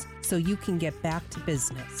decisions so you can get back to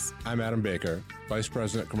business. I'm Adam Baker, Vice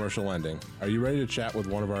President Commercial Lending. Are you ready to chat with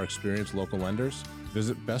one of our experienced local lenders?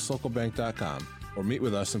 Visit bestlocalbank.com or meet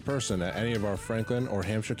with us in person at any of our Franklin or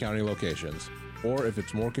Hampshire County locations. Or if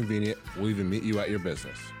it's more convenient, we'll even meet you at your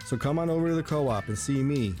business. So come on over to the co-op and see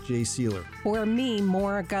me, Jay Sealer. Or me,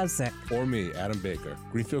 Maura Guzik. Or me, Adam Baker.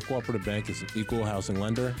 Greenfield Cooperative Bank is an equal housing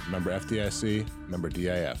lender, member FDIC, member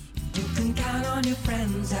DIF. You can count on your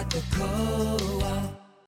friends at the Co-op.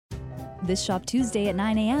 This Shop Tuesday at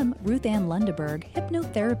 9 a.m., Ruth Ann Lundeberg,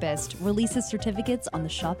 hypnotherapist, releases certificates on the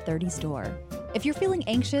Shop 30 store. If you're feeling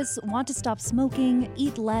anxious, want to stop smoking,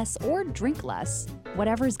 eat less, or drink less,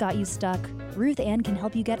 whatever's got you stuck, Ruth Ann can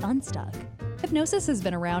help you get unstuck. Hypnosis has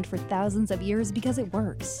been around for thousands of years because it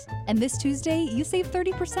works. And this Tuesday, you save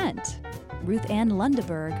 30%. Ruth Ann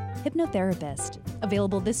Lundeberg, hypnotherapist.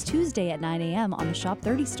 Available this Tuesday at 9 a.m. on the Shop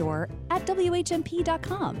 30 store at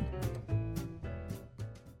WHMP.com.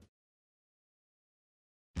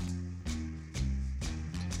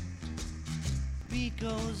 Beat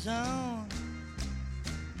goes on.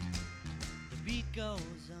 The beat goes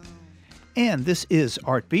on. And this is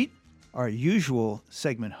Art Beat. Our usual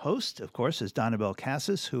segment host, of course, is Donabelle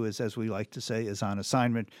Cassis, who is, as we like to say, is on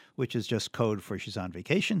assignment, which is just code for she's on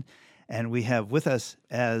vacation. And we have with us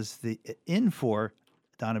as the in for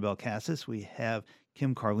Donabelle Cassis, we have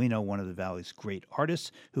Kim Carlino, one of the Valley's great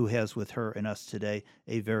artists, who has with her and us today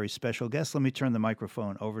a very special guest. Let me turn the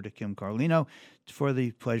microphone over to Kim Carlino for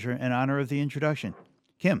the pleasure and honor of the introduction.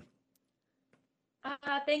 Kim.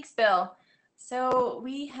 Thanks, Bill. So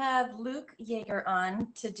we have Luke Yeager on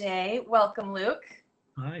today. Welcome, Luke.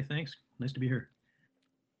 Hi, thanks. Nice to be here.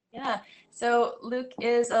 Yeah. So Luke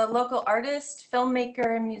is a local artist,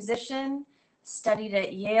 filmmaker, and musician. Studied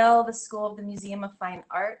at Yale, the School of the Museum of Fine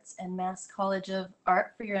Arts, and Mass College of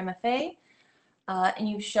Art for your MFA. And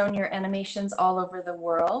you've shown your animations all over the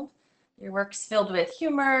world. Your work's filled with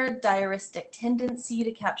humor, diaristic tendency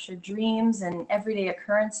to capture dreams and everyday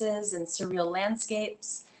occurrences and surreal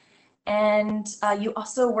landscapes. And you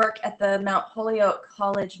also work at the Mount Holyoke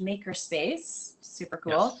College Makerspace. Super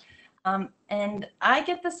cool. Yes. And I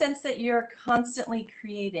get the sense that you're constantly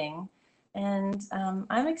creating. And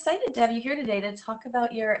I'm excited to have you here today to talk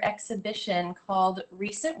about your exhibition called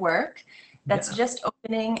Recent Work that's just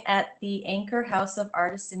opening at the Anchor House of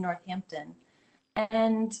Artists in Northampton.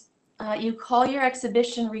 And you call your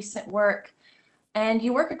exhibition Recent Work, and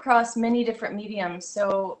you work across many different mediums.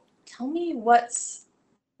 So tell me what's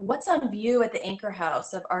on view at the Anchor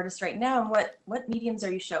House of Artists right now, and what mediums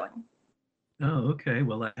are you showing? Oh, okay.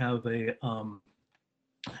 Well, I have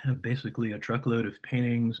basically a truckload of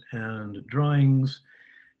paintings and drawings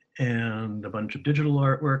and a bunch of digital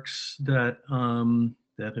artworks that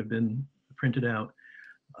that have been printed out,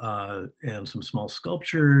 and some small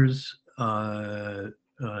sculptures,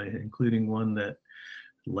 including one that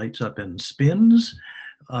lights up and spins,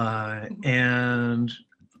 and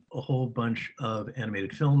a whole bunch of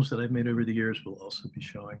animated films that I've made over the years will also be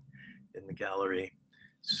showing in the gallery.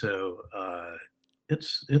 So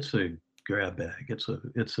it's a grab bag. It's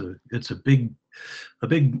a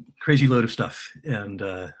big crazy load of stuff, and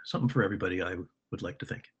something for everybody, I would like to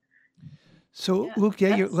think. So, Yeah, Luke,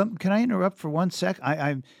 that's- can I interrupt for 1 sec?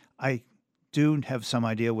 I do have some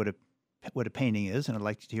idea what a painting is, and I'd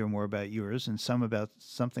like to hear more about yours, and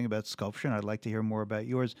something about sculpture, and I'd like to hear more about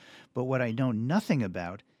yours. But what I know nothing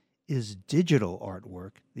about is digital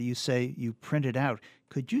artwork that you say you printed out.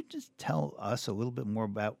 Could you just tell us a little bit more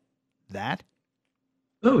about that?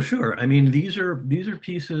 Oh, sure. I mean, these are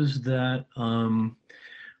pieces that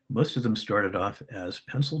most of them started off as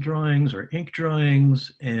pencil drawings or ink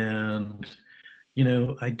drawings, and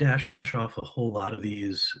I dash off a whole lot of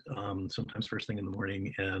these, sometimes first thing in the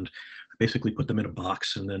morning, and basically put them in a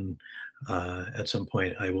box, and then at some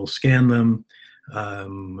point I will scan them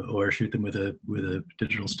or shoot them with a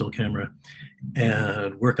digital still camera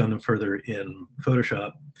and work on them further in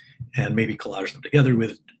Photoshop, and maybe collage them together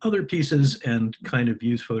with other pieces and kind of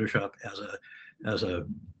use Photoshop as a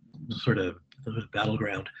sort of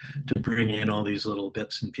battleground to bring in all these little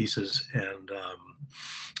bits and pieces, and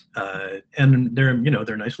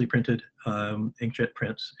they're nicely printed inkjet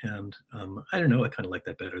prints, and I don't know, I kind of like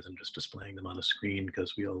that better than just displaying them on a screen,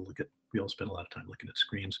 because we all spend a lot of time looking at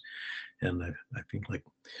screens, and I think like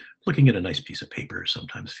looking at a nice piece of paper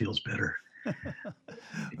sometimes feels better.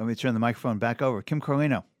 Let me turn the microphone back over. Kim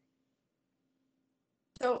Carlino.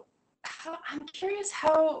 So I'm curious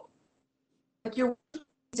how, like, your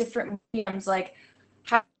different mediums, like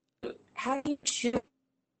how do you choose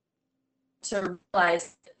to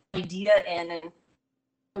realize the idea in, and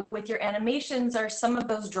with your animations, are some of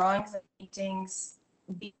those drawings and paintings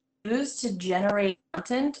be used to generate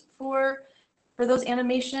content for those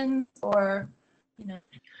animations, or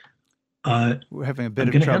We're having a bit I'm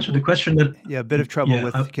of going to trouble. answer the question that Yeah, a bit of trouble Yeah,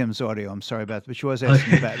 with Kim's audio. I'm sorry about that. But she was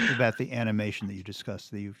asking about the animation that you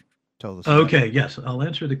discussed, that you told us about. Okay, yes, I'll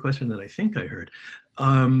answer the question that I think I heard.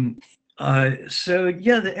 So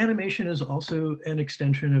yeah, the animation is also an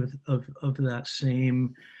extension of that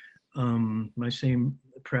same my same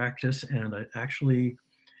practice, and I actually,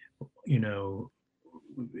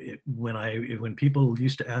 when people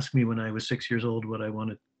used to ask me when I was 6 years old what I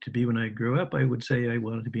wanted to be when I grew up, I would say I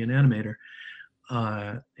wanted to be an animator,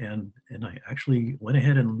 and I actually went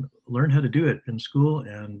ahead and learned how to do it in school,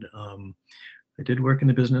 and I did work in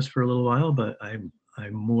the business for a little while, but I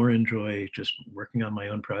more enjoy just working on my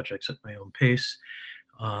own projects at my own pace.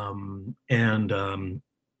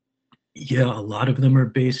 Yeah, a lot of them are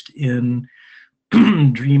based in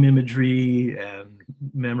dream imagery and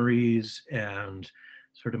memories and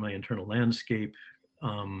sort of my internal landscape.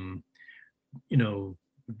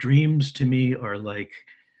 Dreams to me are like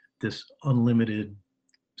this unlimited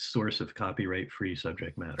source of copyright-free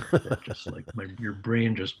subject matter. That just like your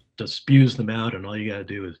brain just spews them out, and all you got to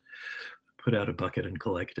do is put out a bucket and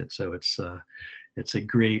collect it. So it's a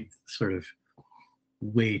great sort of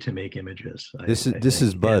way to make images. This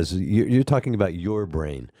is Buzz. You're talking about your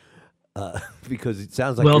brain, because it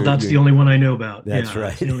sounds like. Well, that's the only one I know about. That's right.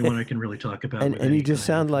 That's the only one I can really talk about. And you just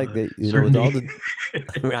sound like that. With all the.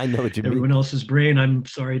 I know what you mean. Everyone else's brain, I'm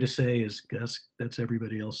sorry to say, that's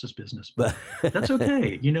everybody else's business. But that's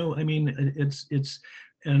okay. I mean, it's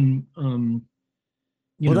and.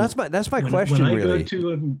 Well, that's my question. When I really, go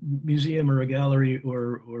to a museum or a gallery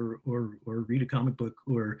or read a comic book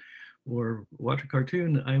or watch a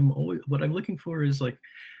cartoon, what I'm looking for is like,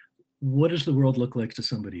 what does the world look like to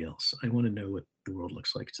somebody else? I want to know what the world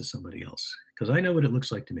looks like to somebody else, because I know what it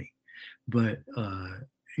looks like to me. But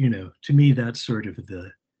to me, that's sort of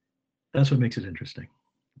that's what makes it interesting.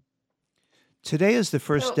 Today is the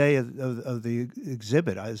first day of the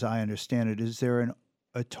exhibit, as I understand it. Is there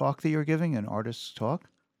a talk that you're giving, an artist's talk?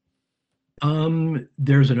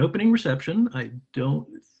 There's an opening reception. I don't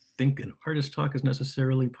think an artist talk is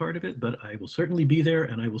necessarily part of it, but I will certainly be there,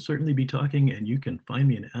 and I will certainly be talking, and you can find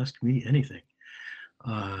me and ask me anything.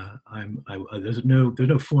 There's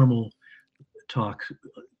no formal talk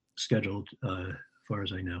scheduled, as far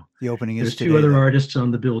as I know. The opening is There's today, two other then. artists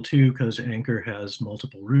on the bill too, because Anchor has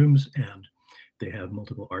multiple rooms and they have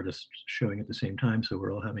multiple artists showing at the same time. So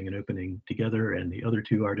we're all having an opening together, and the other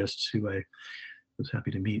two artists who I was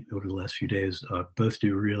happy to meet over the last few days both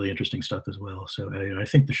do really interesting stuff as well. So I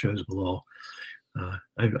think the shows will all,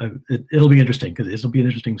 it'll be interesting, because it'll be an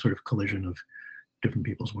interesting sort of collision of different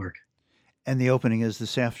people's work. And the opening is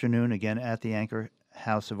this afternoon, again, at the Anchor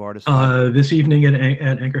House of Artists. This evening at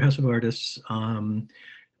Anchor House of Artists.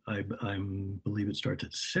 I believe it starts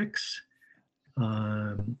at 6.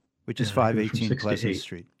 Which is 518 Pleasant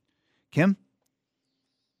Street. Kim?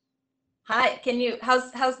 Hi,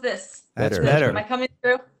 how's this? That's better. Am I coming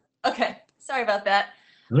through? Okay, sorry about that.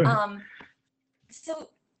 Right. So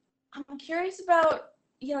I'm curious about,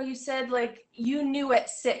 you said like you knew at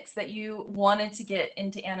 6 that you wanted to get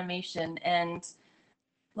into animation, and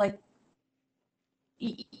like,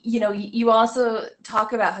 you also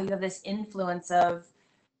talk about how you have this influence of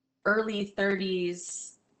early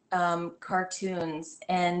 30s cartoons,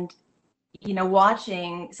 and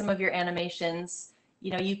watching some of your animations,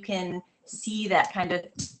 you can see that kind of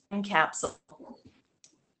time capsule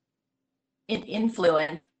in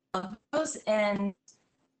influence of those. And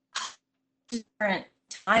different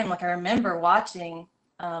time, like I remember watching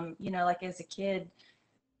like as a kid,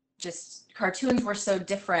 just cartoons were so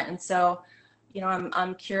different. And so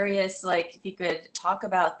I'm curious, like, if you could talk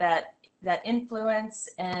about that influence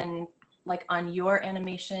and like on your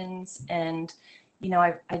animations. And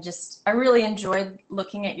I really enjoyed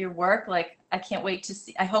looking at your work. Like, I can't wait to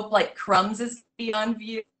see. I hope like Crumbs is beyond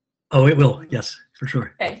view. Oh, it will. Yes, for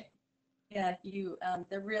sure. Okay. Yeah,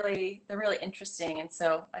 they're really interesting, and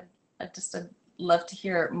so I'd love to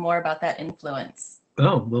hear more about that influence.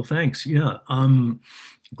 Oh, well, thanks. Yeah,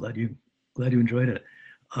 glad you enjoyed it.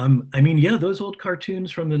 Yeah, those old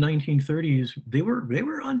cartoons from the 1930s, they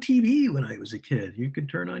were on TV when I was a kid. You could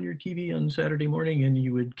turn on your TV on Saturday morning and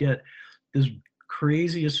you would get this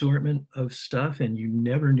crazy assortment of stuff, and you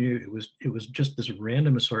never knew it was just this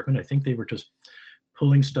random assortment. I think they were just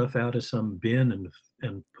pulling stuff out of some bin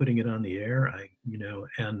and putting it on the air.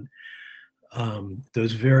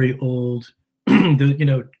 Those very old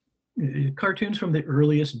cartoons from the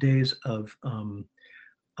earliest days of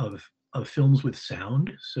films with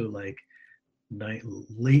sound, so like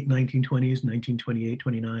late 1920s, 1928,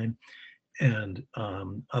 29, and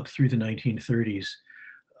up through the 1930s.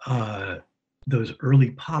 Those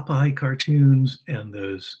early Popeye cartoons and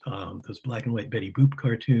those black and white Betty Boop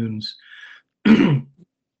cartoons,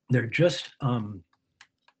 they're just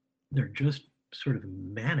sort of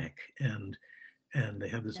manic, and they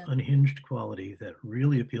have this unhinged quality that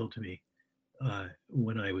really appealed to me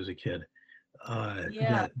when I was a kid.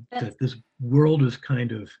 That this world is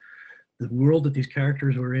kind of the world that these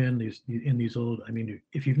characters were in these old. I mean,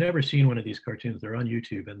 if you've never seen one of these cartoons, they're on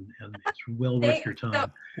YouTube, and it's well worth your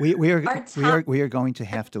time. We are going to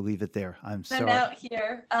have to leave it there. I'm sorry. Out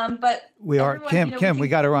here, but we are Kim. We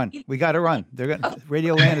got to run. We got to run.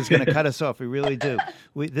 Radio Land is going to cut us off. We really do.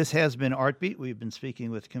 This has been Artbeat. We've been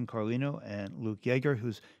speaking with Kim Carlino and Luke Yeager,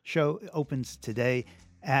 whose show opens today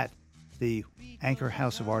at the Anchor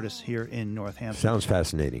House of Artists here in Northampton. Sounds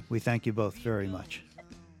fascinating. We thank you both very much.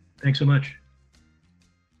 Thanks so much.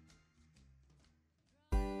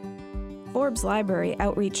 Forbes Library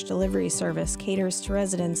Outreach Delivery Service caters to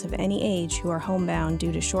residents of any age who are homebound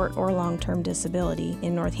due to short or long-term disability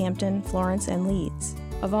in Northampton, Florence, and Leeds.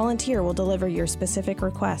 A volunteer will deliver your specific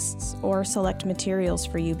requests or select materials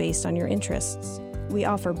for you based on your interests. We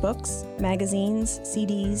offer books, magazines,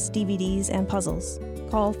 CDs, DVDs, and puzzles.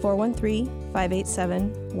 Call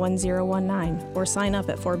 413-587-1019 or sign up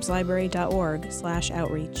at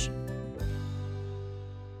forbeslibrary.org/outreach.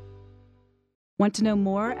 Want to know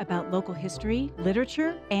more about local history,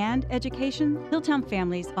 literature, and education? Hilltown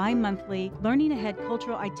Families bi-monthly Learning Ahead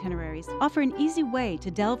cultural itineraries offer an easy way to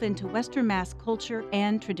delve into Western Mass culture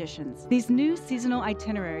and traditions. These new seasonal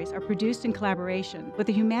itineraries are produced in collaboration with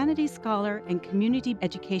a humanities scholar and community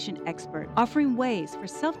education expert, offering ways for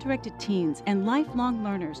self-directed teens and lifelong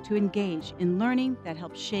learners to engage in learning that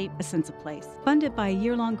helps shape a sense of place. Funded by a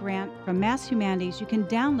year-long grant from Mass Humanities, you can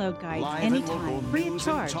download guides anytime, free of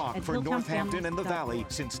charge at Hilltown Families. In the Valley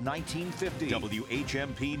since 1950.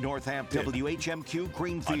 WHMP Northampton. WHMQ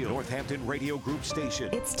Greenfield. Northampton Radio Group Station.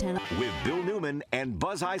 It's 10. With Bill Newman and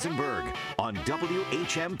Buzz Eisenberg on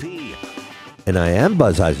WHMP. And I am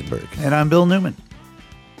Buzz Eisenberg. And I'm Bill Newman.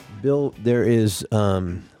 Bill, there is,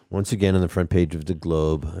 once again on the front page of the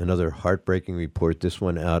Globe, another heartbreaking report, this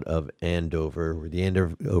one out of Andover, where the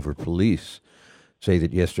Andover police say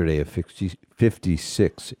that yesterday a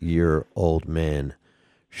 56-year-old man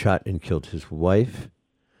shot and killed his wife,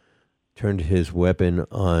 turned his weapon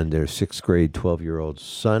on their 6th grade 12-year-old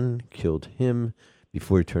son, killed him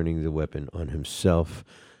before turning the weapon on himself.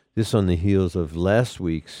 This on the heels of last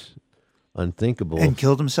week's unthinkable... And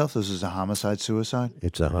killed himself? This is a homicide-suicide?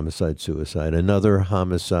 It's a homicide-suicide. Another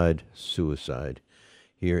homicide-suicide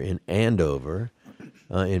here in Andover.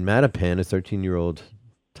 In Mattapan, a 13-year-old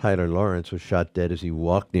Tyler Lawrence was shot dead as he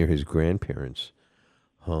walked near his grandparents'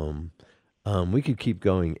 home. We could keep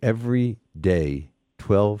going. Every day,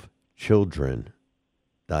 12 children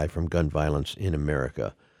die from gun violence in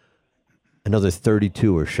America. Another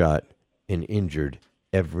 32 are shot and injured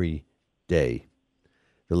every day.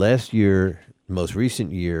 The last year, most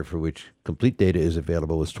recent year for which complete data is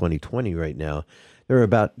available was 2020 right now. There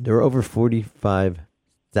are over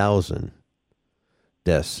 45,000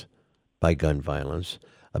 deaths by gun violence.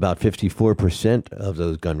 About 54% of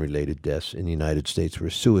those gun-related deaths in the United States were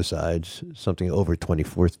suicides, something over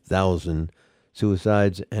 24,000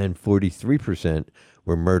 suicides, and 43%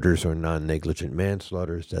 were murders or non-negligent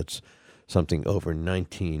manslaughters. That's something over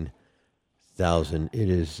 19,000. It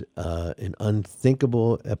is an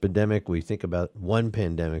unthinkable epidemic. We think about one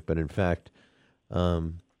pandemic, but in fact,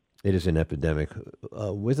 it is an epidemic.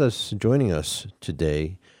 Joining us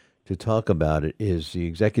today to talk about it is the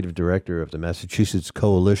executive director of the Massachusetts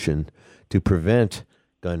Coalition to Prevent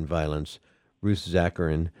Gun Violence, Ruth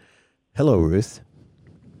Zacharin. Hello, Ruth.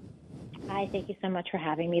 Hi, thank you so much for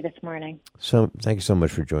having me this morning. So, thank you so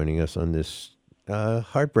much for joining us on this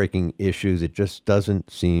heartbreaking issue that just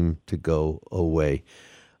doesn't seem to go away.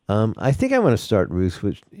 I think I want to start, Ruth,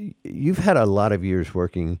 with you've had a lot of years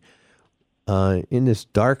working in this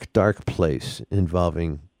dark, dark place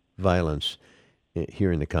involving violence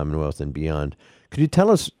here in the Commonwealth and beyond. Could you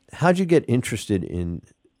tell us, how'd you get interested in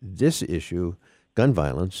this issue, gun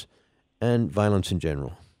violence, and violence in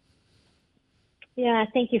general? Yeah,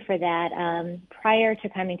 thank you for that. Prior to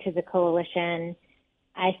coming to the Coalition,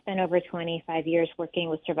 I spent over 25 years working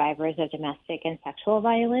with survivors of domestic and sexual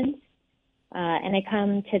violence. And I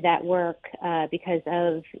come to that work because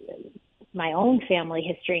of my own family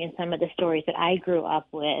history and some of the stories that I grew up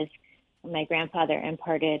with. My grandfather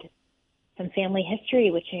imparted some family history,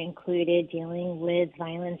 which included dealing with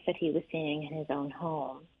violence that he was seeing in his own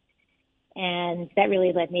home. And that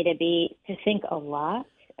really led me to think a lot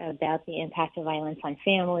about the impact of violence on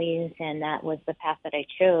families, and that was the path that I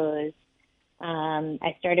chose.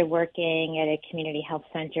 I started working at a community health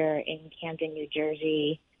center in Camden, New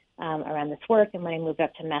Jersey, around this work, and when I moved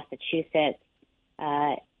up to Massachusetts,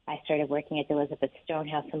 I started working at the Elizabeth Stone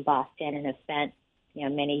House in Boston, and have spent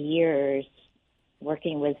many years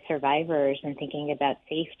working with survivors and thinking about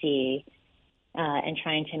safety and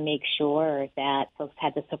trying to make sure that folks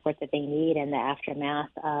had the support that they need in the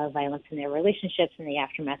aftermath of violence in their relationships and the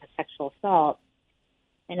aftermath of sexual assault.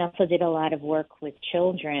 And also did a lot of work with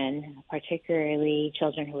children, particularly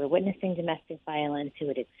children who were witnessing domestic violence, who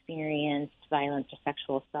had experienced violence or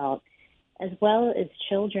sexual assault, as well as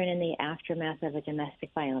children in the aftermath of a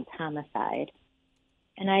domestic violence homicide.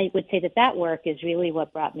 And I would say that work is really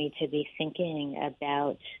what brought me to be thinking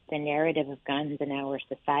about the narrative of guns in our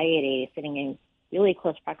society, sitting in really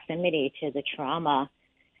close proximity to the trauma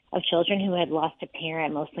of children who had lost a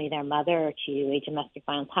parent, mostly their mother, to a domestic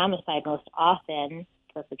violence homicide, most often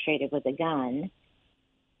perpetrated with a gun.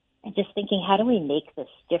 And just thinking, how do we make this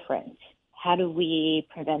different? How do we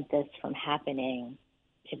prevent this from happening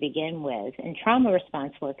to begin with? And trauma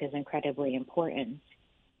response work is incredibly important.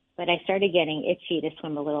 But I started getting itchy to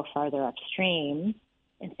swim a little farther upstream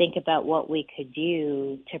and think about what we could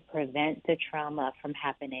do to prevent the trauma from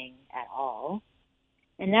happening at all.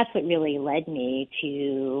 And that's what really led me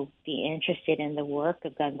to be interested in the work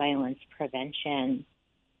of gun violence prevention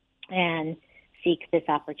and seek this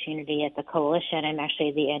opportunity at the Coalition. I'm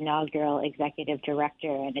actually the inaugural executive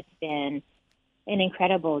director, and it's been an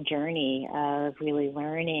incredible journey of really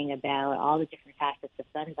learning about all the different facets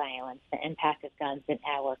of gun violence, the impact of guns in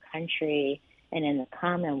our country and in the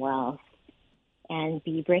Commonwealth, and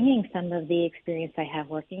be bringing some of the experience I have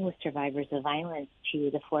working with survivors of violence to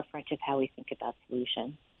the forefront of how we think about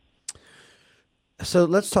solutions. So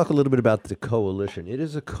let's talk a little bit about the Coalition. It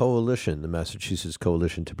is a coalition, the Massachusetts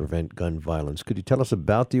Coalition to Prevent Gun Violence. Could you tell us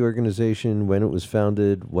about the organization, when it was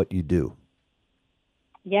founded, what you do?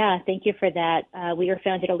 Yeah, thank you for that. We were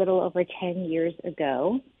founded a little over 10 years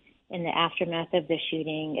ago in the aftermath of the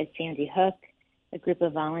shooting at Sandy Hook. A group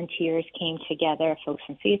of volunteers came together, folks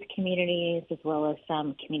from faith communities, as well as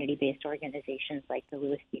some community-based organizations like the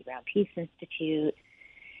Louis B. Brown Peace Institute,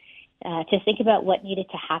 to think about what needed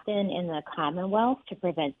to happen in the Commonwealth to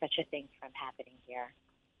prevent such a thing from happening here.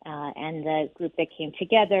 And the group that came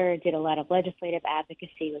together did a lot of legislative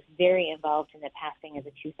advocacy, was very involved in the passing of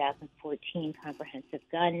the 2014 Comprehensive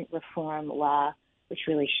Gun Reform Law, which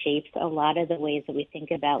really shapes a lot of the ways that we think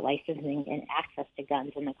about licensing and access to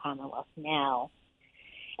guns in the Commonwealth now.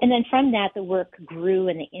 And then from that, the work grew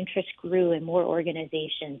and the interest grew and more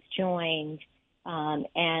organizations joined.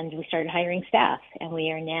 And we started hiring staff, and we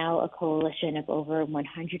are now a coalition of over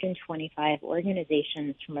 125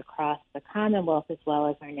 organizations from across the Commonwealth as well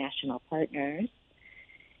as our national partners.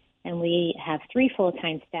 And we have 3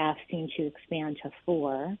 full-time staff, soon to expand to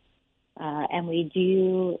 4. And we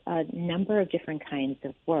do a number of different kinds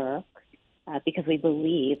of work because we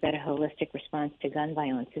believe that a holistic response to gun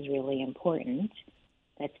violence is really important.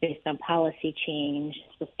 That's based on policy change,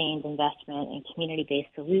 sustained investment in community-based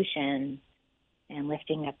solutions, and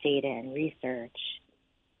lifting up data and research.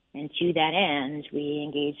 And to that end, we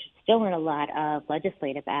engage still in a lot of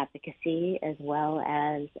legislative advocacy as well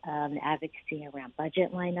as advocacy around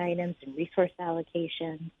budget line items and resource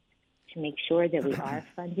allocation to make sure that we are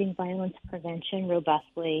funding violence prevention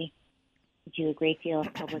robustly. We do a great deal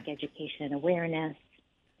of public education and awareness.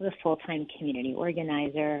 We're a full-time community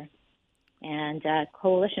organizer and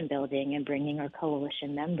coalition building and bringing our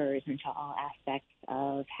coalition members into all aspects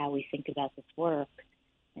of how we think about this work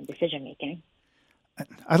and decision making.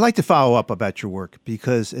 I'd like to follow up about your work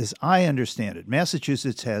because, as I understand it,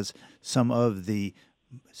 Massachusetts has some of the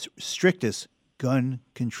strictest gun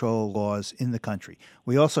control laws in the country.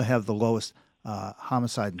 We also have the lowest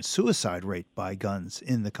homicide and suicide rate by guns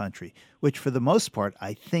in the country, which for the most part,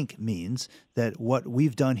 I think means that what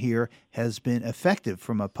we've done here has been effective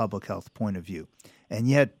from a public health point of view. And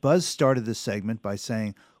yet Buzz started this segment by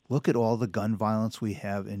saying, look at all the gun violence we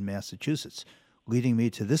have in Massachusetts, leading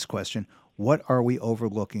me to this question: what are we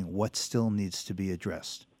overlooking? What still needs to be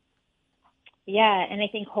addressed? Yeah, and I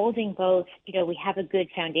think holding both, we have a good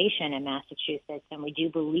foundation in Massachusetts, and we do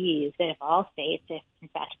believe that if all states, if in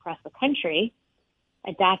fact across the country,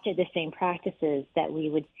 adopted the same practices, that we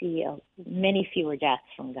would see many fewer deaths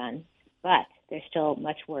from guns. But there's still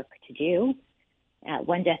much work to do.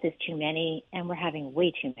 1 death is too many, and we're having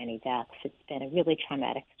way too many deaths. It's been a really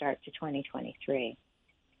traumatic start to 2023.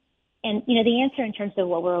 And, the answer in terms of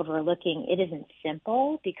what we're overlooking, it isn't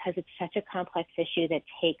simple because it's such a complex issue that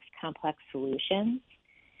takes complex solutions.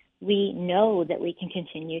 We know that we can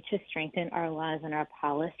continue to strengthen our laws and our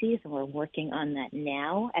policies, and we're working on that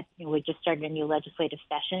now. We just started a new legislative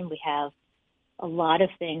session. We have a lot of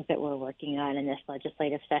things that we're working on in this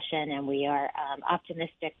legislative session, and we are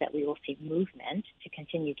optimistic that we will see movement to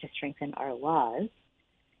continue to strengthen our laws.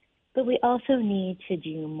 But we also need to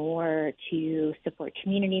do more to support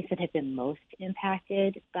communities that have been most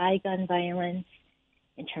impacted by gun violence.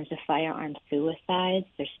 In terms of firearm suicides,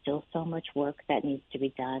 there's still so much work that needs to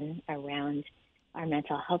be done around our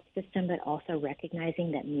mental health system, but also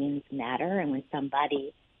recognizing that means matter. And when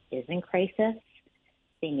somebody is in crisis,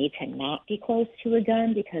 they need to not be close to a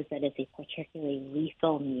gun because that is a particularly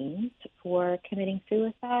lethal means for committing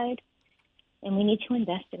suicide. And we need to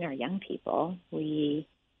invest in our young people. We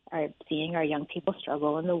are seeing our young people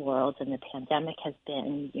struggle in the world, and the pandemic has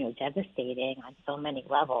been, devastating on so many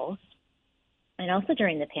levels. And also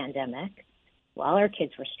during the pandemic, while our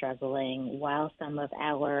kids were struggling, while some of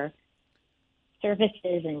our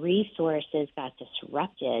services and resources got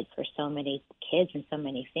disrupted for so many kids and so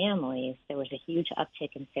many families, there was a huge uptick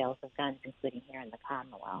in sales of guns, including here in the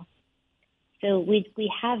Commonwealth. So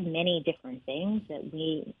we have many different things that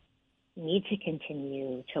we need to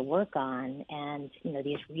continue to work on. And,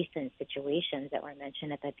 these recent situations that were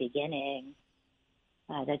mentioned at the beginning,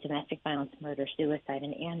 the domestic violence, murder, suicide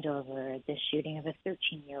in Andover, the shooting of a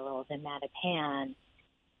 13-year-old in Mattapan,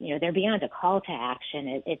 they're beyond a call to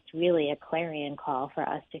action. It's really a clarion call for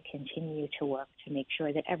us to continue to work to make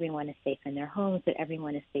sure that everyone is safe in their homes, that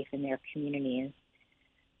everyone is safe in their communities.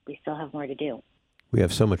 We still have more to do. We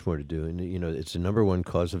have so much more to do. And, it's the number one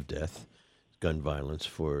cause of death, gun violence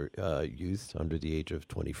for youth under the age of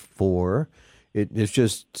 24. It's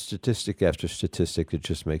just statistic after statistic that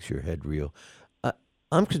just makes your head reel.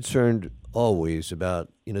 I'm concerned always about,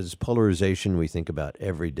 this polarization we think about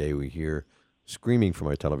every day. We hear screaming from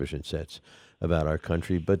our television sets about our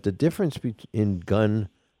country, but the difference in gun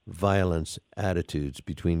violence attitudes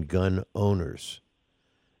between gun owners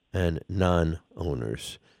and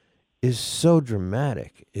non-owners is so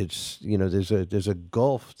dramatic. It's, there's a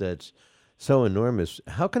gulf that's so enormous.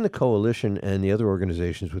 How can the coalition and the other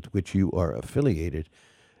organizations with which you are affiliated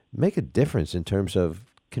make a difference in terms of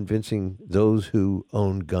convincing those who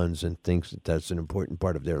own guns and thinks that that's an important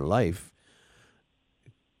part of their life,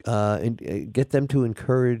 and get them to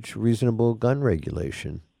encourage reasonable gun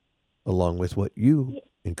regulation along with what you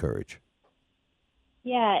encourage?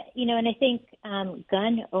 Yeah, and I think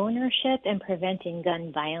gun ownership and preventing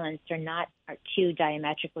gun violence are two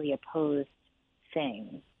diametrically opposed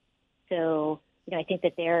things. So, I think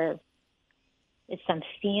that they're It's some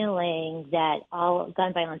feeling that all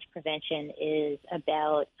gun violence prevention is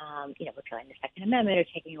about, repealing the Second Amendment or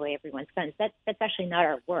taking away everyone's guns. That's actually not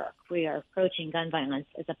our work. We are approaching gun violence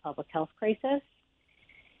as a public health crisis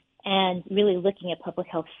and really looking at public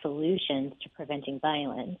health solutions to preventing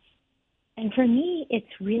violence. And for me,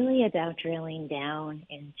 it's really about drilling down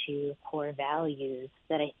into core values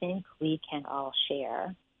that I think we can all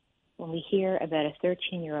share. When we hear about a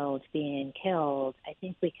 13-year-old being killed, I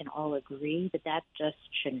think we can all agree that that just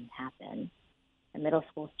shouldn't happen. A middle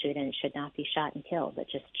school student should not be shot and killed. That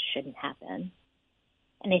just shouldn't happen.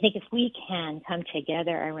 And I think if we can come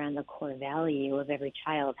together around the core value of every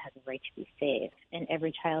child has a right to be safe, and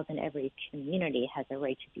every child in every community has a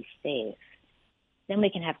right to be safe, then we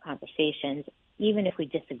can have conversations. Even if we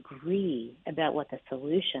disagree about what the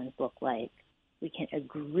solutions look like, we can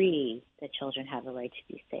agree that children have a right to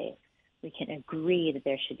be safe. We can agree that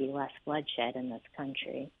there should be less bloodshed in this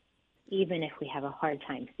country, even if we have a hard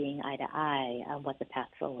time seeing eye to eye on what the path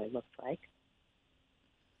forward looks like.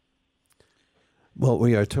 Well,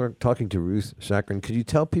 we are talking to Ruth Saccharin. Could you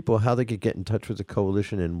tell people how they could get in touch with the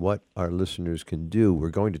coalition and what our listeners can do? We're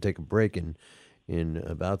going to take a break in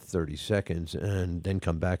about 30 seconds and then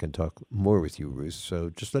come back and talk more with you, Ruth.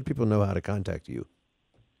 So just let people know how to contact you.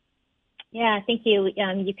 Yeah, thank you.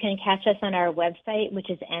 You can catch us on our website, which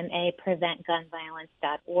is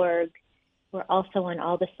mapreventgunviolence.org. We're also on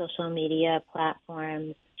all the social media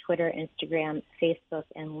platforms, Twitter, Instagram, Facebook,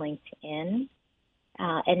 and LinkedIn.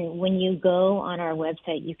 And when you go on our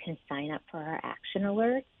website, you can sign up for our action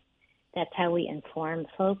alerts. That's how we inform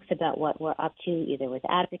folks about what we're up to, either with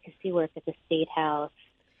advocacy work at the State House,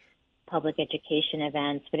 public education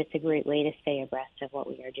events, but it's a great way to stay abreast of what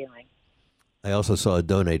we are doing. I also saw a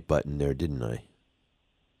donate button there, didn't I?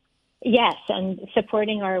 Yes, and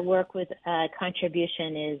supporting our work with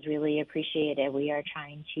contribution is really appreciated. We are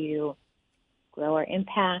trying to grow our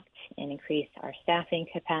impact and increase our staffing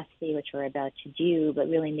capacity, which we're about to do, but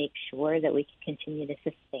really make sure that we can continue to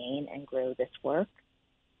sustain and grow this work.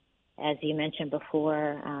 As you mentioned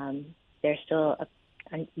before, there's still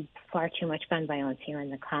far too much gun violence here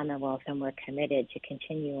in the Commonwealth, and we're committed to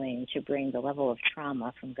continuing to bring the level of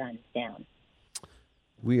trauma from guns down.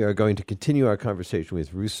 We are going to continue our conversation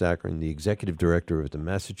with Ruth Saccharin, the Executive Director of the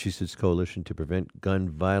Massachusetts Coalition to Prevent Gun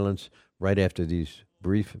Violence, right after these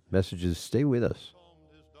brief messages. Stay with us.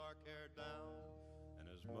 His dark hair down, and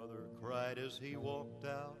his mother cried as he walked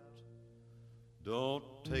out. Don't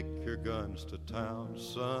take your guns to town,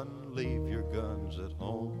 son. Leave your guns at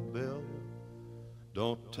home, Bill.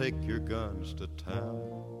 Don't take your guns to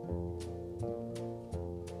town.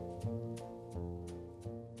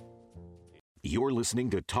 You're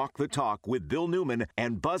listening to Talk the Talk with Bill Newman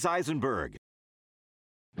and Buzz Eisenberg.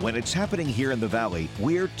 When it's happening here in the Valley,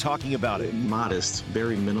 we're talking about it. Modest,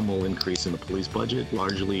 very minimal increase in the police budget,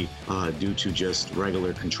 largely due to just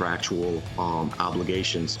regular contractual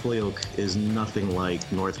obligations. Holyoke is nothing like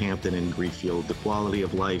Northampton and Greenfield. The quality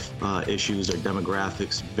of life issues or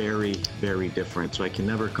demographics very, very different. So I can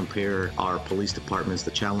never compare our police departments.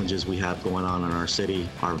 The challenges we have going on in our city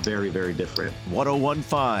are very, very different.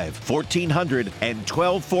 1015, 1400, and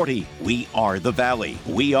 1240. We are the Valley.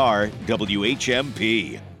 We are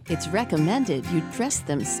WHMP. It's recommended you dress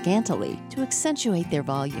them scantily to accentuate their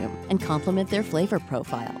volume and complement their flavor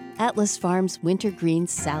profile. Atlas Farms Winter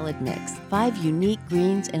Greens Salad Mix. 5 unique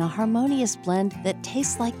greens in a harmonious blend that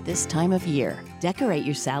tastes like this time of year. Decorate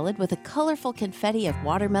your salad with a colorful confetti of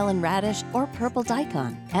watermelon radish or purple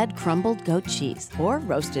daikon. Add crumbled goat cheese or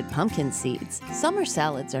roasted pumpkin seeds. Summer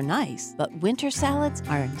salads are nice, but winter salads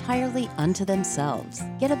are entirely unto themselves.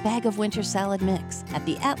 Get a bag of Winter Salad Mix at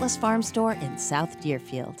the Atlas Farm store in South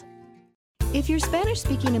Deerfield. If your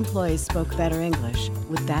Spanish-speaking employees spoke better English,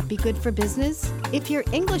 would that be good for business? If your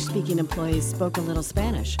English-speaking employees spoke a little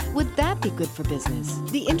Spanish, would that be good for business?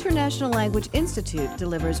 The International Language Institute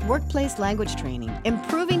delivers workplace language training,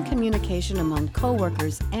 improving communication among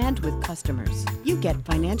coworkers and with customers. You get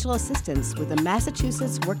financial assistance with the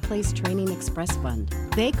Massachusetts Workplace Training Express Fund.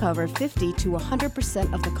 They cover 50 to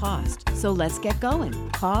 100% of the cost. So let's get going.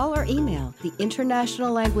 Call or email the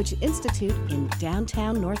International Language Institute in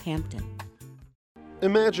downtown Northampton.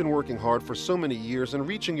 Imagine working hard for so many years and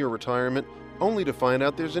reaching your retirement only to find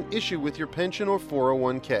out there's an issue with your pension or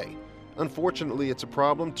 401k. Unfortunately, it's a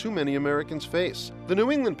problem too many Americans face. The New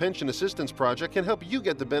England Pension Assistance Project can help you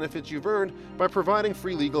get the benefits you've earned by providing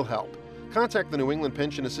free legal help. Contact the New England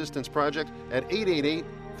Pension Assistance Project at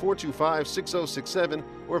 888-425-6067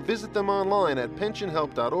 or visit them online at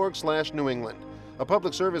pensionhelp.org/New England. A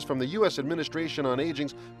public service from the U.S. Administration on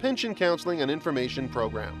Aging's Pension Counseling and Information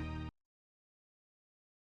Program.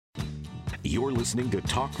 You're listening to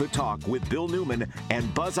Talk the Talk with Bill Newman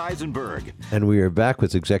and Buzz Eisenberg. And we are back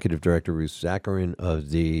with Executive Director Ruth Zacharin of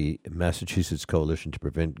the Massachusetts Coalition to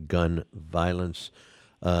Prevent Gun Violence,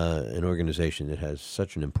 an organization that has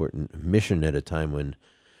such an important mission at a time when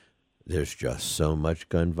there's just so much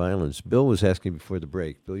gun violence. Bill was asking before the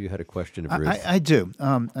break. Bill, you had a question of Ruth. I do.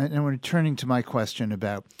 And we're turning to my question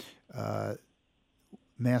about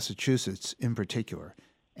Massachusetts in particular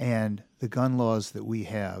and the gun laws that we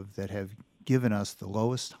have that have given us the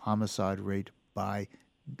lowest homicide rate by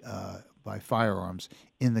firearms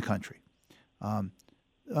in the country.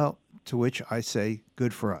 Well, to which I say,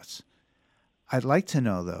 good for us. I'd like to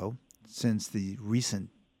know, though, since the recent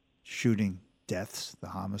shooting deaths, the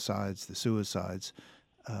homicides, the suicides,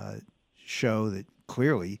 show that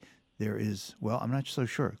clearly there is, well, I'm not so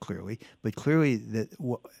sure clearly, but clearly that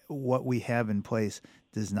what we have in place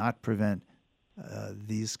does not prevent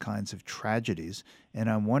these kinds of tragedies. And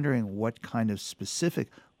I'm wondering what kind of specific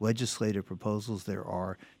legislative proposals there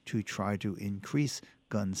are to try to increase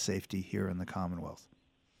gun safety here in the Commonwealth.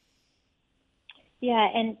 Yeah,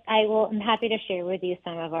 and I'm happy to share with you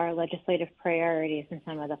some of our legislative priorities and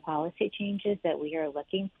some of the policy changes that we are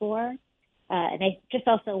looking for. And I just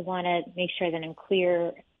also want to make sure that I'm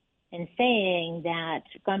clear in saying that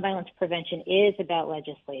gun violence prevention is about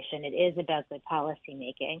legislation. It is about good policy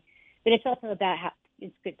making, but it's also about how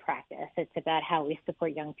it's good practice. It's about how we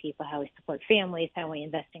support young people, how we support families, how we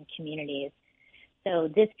invest in communities. So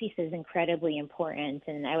this piece is incredibly important.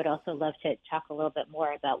 And I would also love to talk a little bit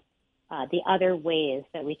more about the other ways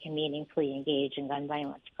that we can meaningfully engage in gun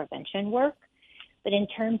violence prevention work. But in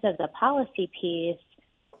terms of the policy piece,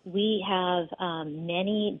 we have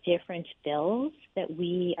many different bills that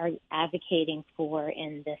we are advocating for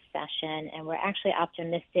in this session, and we're actually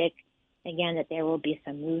optimistic, again, that there will be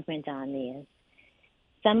some movement on these.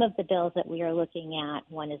 Some of the bills that we are looking at,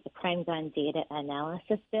 one is the Crime Gun Data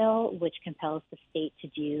Analysis Bill, which compels the state to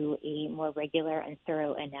do a more regular and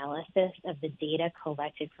thorough analysis of the data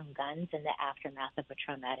collected from guns in the aftermath of a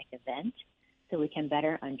traumatic event, so we can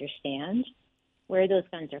better understand where those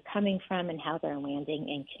guns are coming from and how they're landing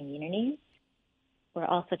in communities. We're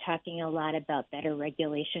also talking a lot about better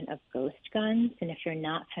regulation of ghost guns, and if you're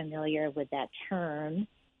not familiar with that term,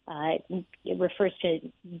 it refers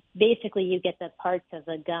to basically you get the parts of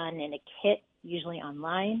a gun in a kit, usually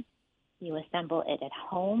online. You assemble it at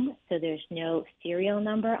home, so there's no serial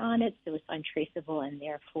number on it, so it's untraceable and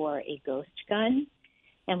therefore a ghost gun.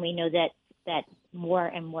 And we know that more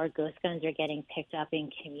and more ghost guns are getting picked up in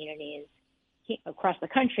communities across the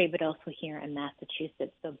country, but also here in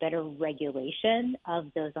Massachusetts. So better regulation of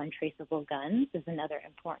those untraceable guns is another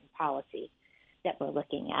important policy that we're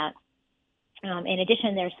looking at. In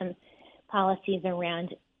addition, there's some policies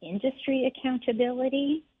around industry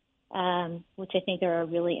accountability, which I think are a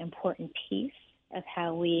really important piece of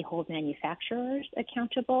how we hold manufacturers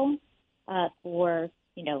accountable for,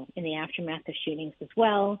 in the aftermath of shootings as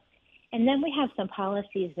well. And then we have some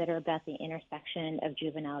policies that are about the intersection of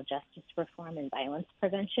juvenile justice reform and violence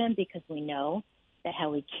prevention, because we know that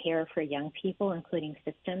how we care for young people, including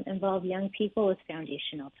system-involved young people, is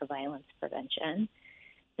foundational to violence prevention.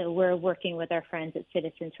 So we're working with our friends at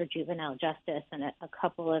Citizens for Juvenile Justice on a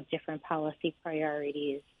couple of different policy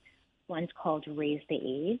priorities. One's called Raise the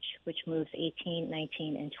Age, which moves 18,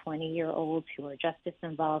 19, and 20-year-olds who are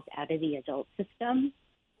justice-involved out of the adult system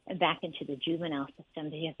and back into the juvenile system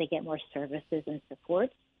because they get more services and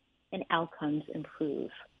supports and outcomes improve.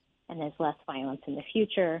 And there's less violence in the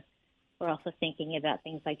future. We're also thinking about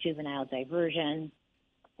things like juvenile diversion.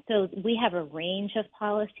 So we have a range of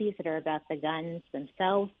policies that are about the guns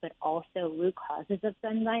themselves, but also root causes of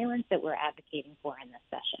gun violence that we're advocating for in this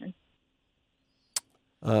session.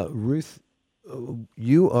 Ruth,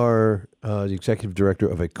 you are the executive director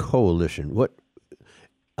of a coalition.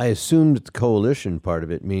 I assume that the coalition part of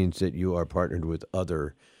it means that you are partnered with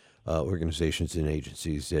other organizations and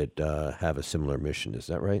agencies that have a similar mission. Is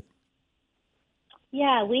that right?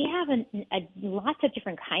 Yeah, we have lots of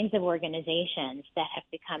different kinds of organizations that have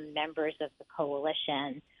become members of the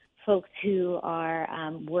coalition, folks who are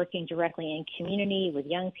working directly in community with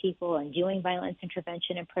young people and doing violence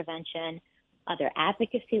intervention and prevention, other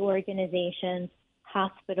advocacy organizations,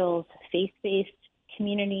 hospitals, faith-based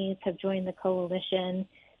communities have joined the coalition.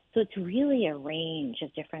 So it's really a range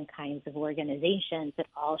of different kinds of organizations that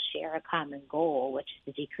all share a common goal, which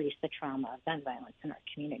is to decrease the trauma of gun violence in our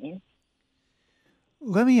communities.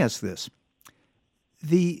 Let me ask this.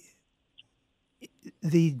 The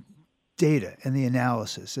data and the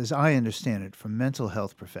analysis, as I understand it from mental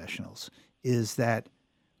health professionals, is that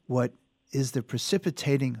what is the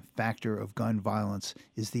precipitating factor of gun violence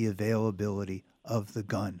is the availability of the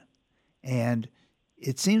gun. And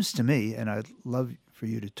it seems to me, and I'd love for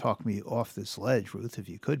you to talk me off this ledge, Ruth, if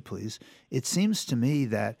you could, please. It seems to me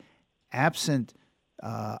that absent,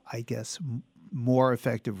 more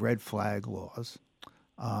effective red flag laws,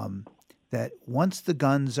 that once the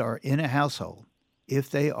guns are in a household, if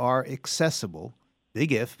they are accessible,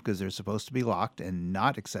 big if, because they're supposed to be locked and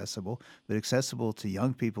not accessible, but accessible to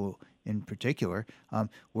young people in particular,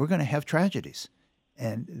 we're going to have tragedies.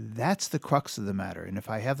 And that's the crux of the matter. And if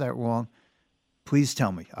I have that wrong, please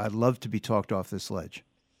tell me. I'd love to be talked off this ledge.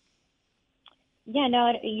 Yeah,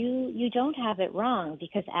 no, you don't have it wrong,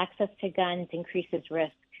 because access to guns increases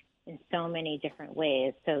risk in so many different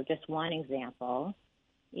ways. So just one example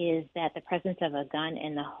is that the presence of a gun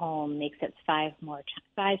in the home makes it five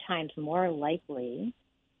times more likely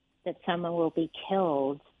that someone will be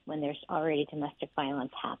killed when there's already domestic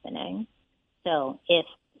violence happening. So if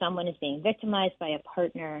someone is being victimized by a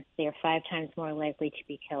partner, they are 5 times more likely to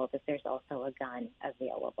be killed if there's also a gun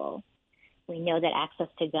available. We know that access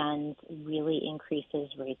to guns really increases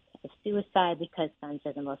rates of suicide, because guns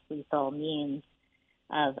are the most lethal means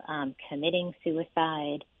of committing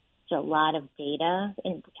suicide. A lot of data,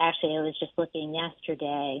 and actually I was just looking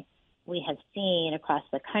yesterday, we have seen across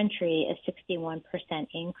the country a 61%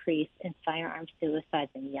 increase in firearm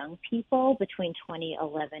suicides in young people between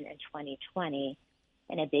 2011 and 2020.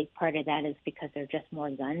 And a big part of that is because there are just more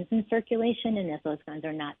guns in circulation, and if those guns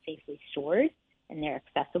are not safely stored and they're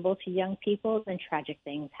accessible to young people, then tragic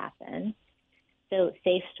things happen. So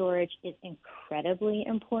safe storage is incredibly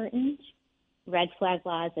important. Red flag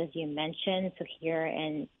laws, as you mentioned, so here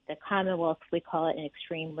in the Commonwealth, we call it an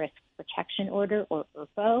Extreme Risk Protection Order, or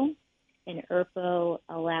ERPO. And ERPO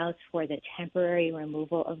allows for the temporary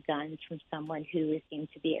removal of guns from someone who is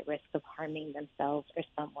deemed to be at risk of harming themselves or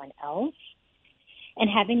someone else. And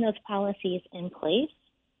having those policies in place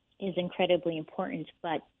is incredibly important.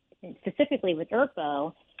 But specifically with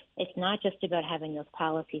ERPO, it's not just about having those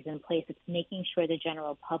policies in place. It's making sure the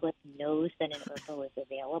general public knows that an ERPO is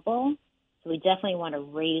available. So we definitely want to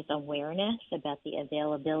raise awareness about the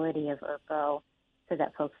availability of ERPO so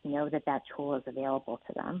that folks know that that tool is available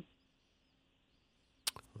to them.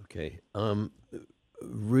 Okay.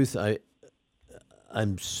 Ruth,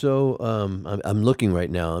 I'm looking right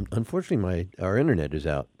now. Unfortunately, our internet is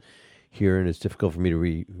out here, and it's difficult for me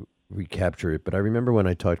to recapture it. But I remember when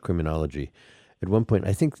I taught criminology, at one point,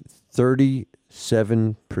 I think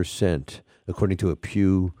 37%, according to a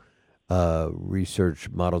Pew research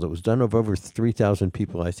model that was done of over 3,000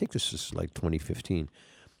 people. I think this is like 2015.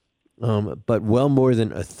 But well more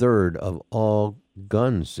than a third of all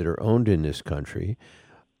guns that are owned in this country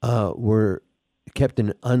were kept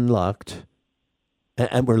in unlocked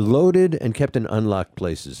and were loaded and kept in unlocked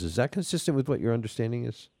places. Is that consistent with what your understanding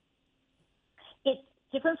is? It's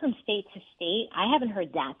different from state to state. I haven't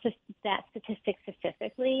heard that statistic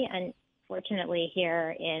specifically, and fortunately,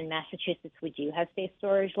 here in Massachusetts, we do have safe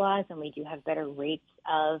storage laws, and we do have better rates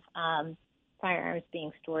of firearms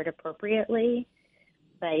being stored appropriately.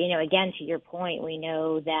 But, again, to your point, we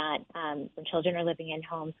know that when children are living in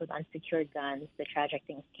homes with unsecured guns, the tragic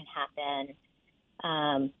things can happen.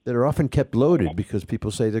 That are often kept loaded because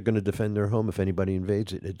people say they're going to defend their home if anybody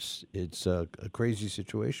invades it. It's a crazy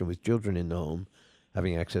situation with children in the home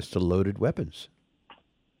having access to loaded weapons.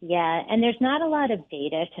 Yeah, and there's not a lot of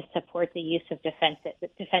data to support the use of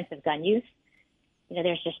defensive gun use.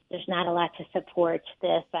 There's not a lot to support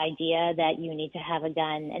this idea that you need to have a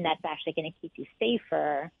gun and that's actually going to keep you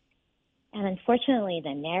safer. And unfortunately,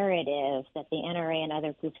 the narrative that the NRA and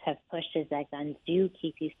other groups have pushed is that guns do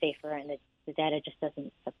keep you safer, and the data just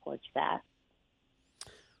doesn't support that.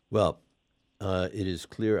 Well, it is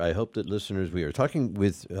clear. I hope that listeners, we are talking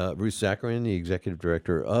with Ruth Zacharian, the executive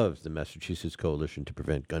director of the Massachusetts Coalition to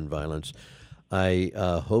Prevent Gun Violence. I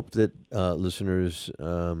hope that listeners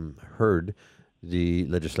heard the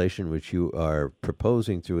legislation which you are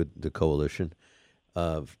proposing through the coalition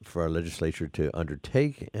for our legislature to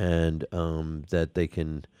undertake, and that they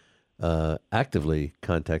can actively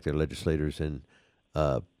contact their legislators and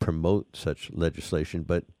promote such legislation.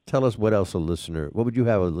 But tell us what would you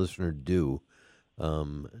have a listener do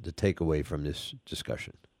to take away from this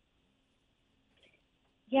discussion?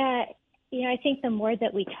 Yeah, I think the more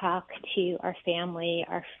that we talk to our family,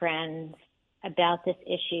 our friends about this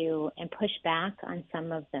issue and push back on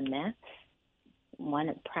some of the myths,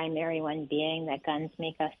 one primary one being that guns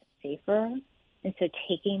make us safer. And so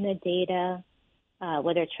taking the data,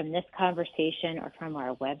 whether it's from this conversation or from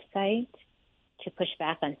our website, to push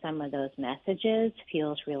back on some of those messages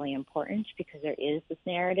feels really important, because there is this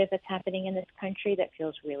narrative that's happening in this country that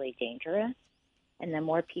feels really dangerous. And the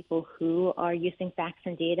more people who are using facts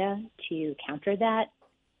and data to counter that,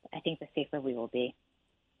 I think the safer we will be.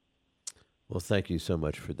 Well, thank you so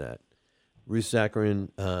much for that. Ruth Zakarin,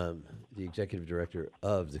 the Executive Director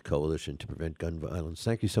of the Coalition to Prevent Gun Violence,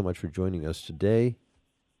 thank you so much for joining us today.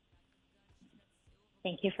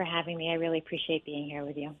 Thank you for having me. I really appreciate being here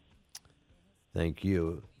with you. Thank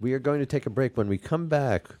you. We are going to take a break. When we come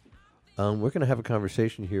back, we're going to have a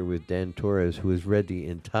conversation here with Dan Torres, who has read the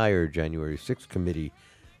entire January 6th committee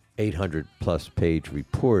 800-plus page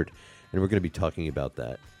report, and we're going to be talking about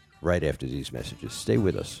that right after these messages. Stay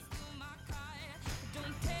with us.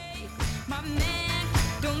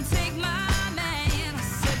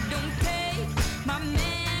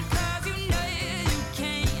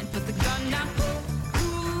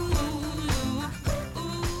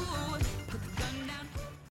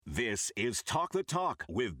 This is Talk the Talk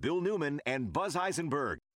with Bill Newman and Buzz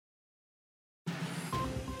Eisenberg.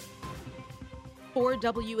 For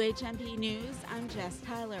WHMP News, I'm Jess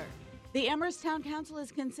Tyler. The Amherst Town Council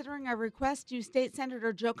is considering a request to State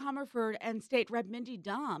Senator Joe Comerford and State Rep Mindy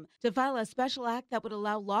Domb to file a special act that would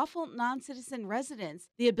allow lawful non-citizen residents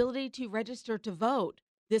the ability to register to vote.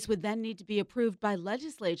 This would then need to be approved by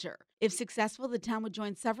legislature. If successful, the town would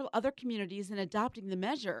join several other communities in adopting the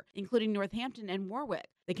measure, including Northampton and Warwick.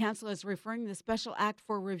 The council is referring the special act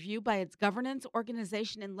for review by its Governance,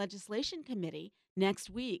 Organization, and Legislation Committee next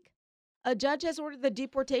week. A judge has ordered the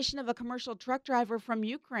deportation of a commercial truck driver from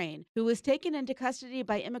Ukraine who was taken into custody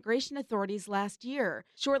by immigration authorities last year,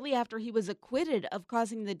 shortly after he was acquitted of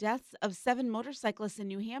causing the deaths of 7 motorcyclists in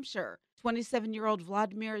New Hampshire. 27-year-old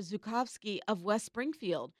Vladimir Zhukovsky of West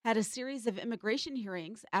Springfield had a series of immigration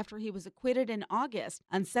hearings after he was acquitted in August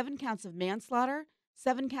on 7 counts of manslaughter,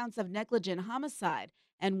 7 counts of negligent homicide,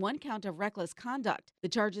 and 1 count of reckless conduct. The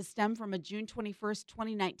charges stem from a June 21,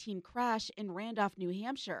 2019 crash in Randolph, New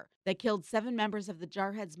Hampshire that killed 7 members of the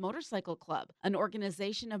Jarheads Motorcycle Club, an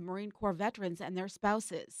organization of Marine Corps veterans and their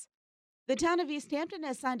spouses. The town of East Hampton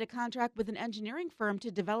has signed a contract with an engineering firm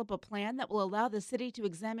to develop a plan that will allow the city to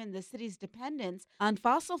examine the city's dependence on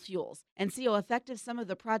fossil fuels and see how effective some of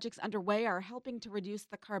the projects underway are helping to reduce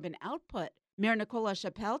the carbon output. Mayor Nicola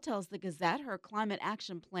Chappelle tells the Gazette her climate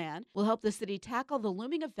action plan will help the city tackle the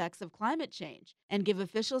looming effects of climate change and give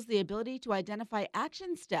officials the ability to identify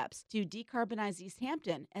action steps to decarbonize East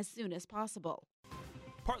Hampton as soon as possible.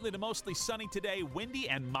 Partly to mostly sunny today, windy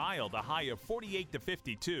and mild, a high of 48 to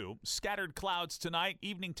 52. Scattered clouds tonight,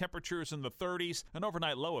 evening temperatures in the 30s, an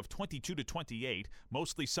overnight low of 22 to 28.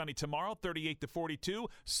 Mostly sunny tomorrow, 38 to 42.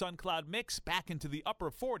 Sun cloud mix back into the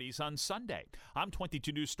upper 40s on Sunday. I'm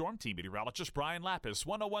 22 News Storm Team meteorologist Brian Lapis,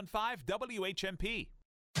 1015 WHMP.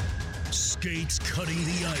 Skates cutting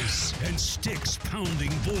the ice and sticks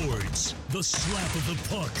pounding boards. The slap of the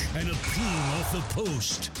puck and a ping off the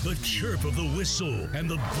post. The chirp of the whistle and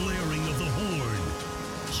the blaring of the horn.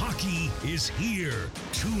 Hockey is here.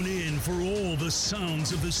 Tune in for all the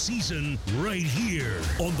sounds of the season right here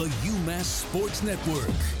on the UMass Sports Network.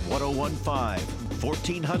 1015,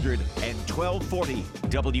 1400, and 1240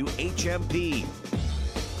 WHMP.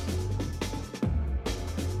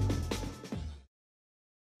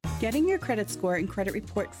 Getting your credit score and credit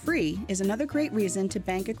report free is another great reason to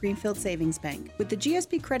bank at Greenfield Savings Bank. With the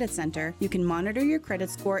GSB Credit Center, you can monitor your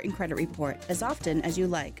credit score and credit report as often as you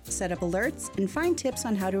like, set up alerts, and find tips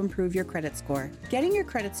on how to improve your credit score. Getting your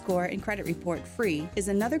credit score and credit report free is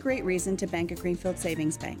another great reason to bank at Greenfield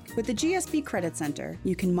Savings Bank. With the GSB Credit Center,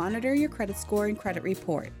 you can monitor your credit score and credit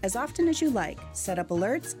report as often as you like, set up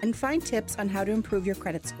alerts, and find tips on how to improve your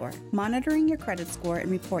credit score. Monitoring your credit score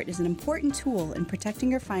and report is an important tool in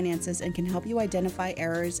protecting your finances and can help you identify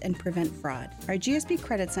errors and prevent fraud. Our GSB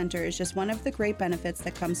Credit Center is just one of the great benefits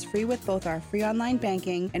that comes free with both our free online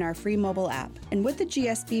banking and our free mobile app. And with the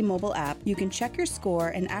GSB mobile app, you can check your score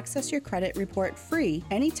and access your credit report free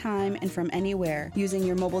anytime and from anywhere using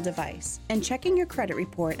your mobile device. And checking your credit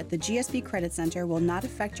report at the GSB Credit Center will not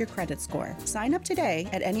affect your credit score. Sign up today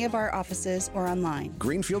at any of our offices or online.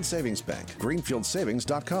 Greenfield Savings Bank.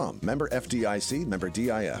 GreenfieldSavings.com. Member FDIC. Member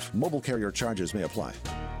DIF. Mobile carrier charges may apply.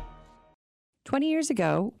 20 years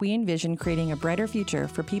ago, we envisioned creating a brighter future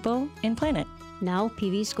for people and planet. Now,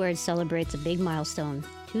 PV Squared celebrates a big milestone: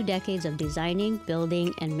 2 decades of designing,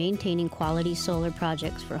 building, and maintaining quality solar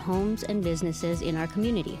projects for homes and businesses in our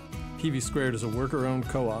community. PV Squared is a worker-owned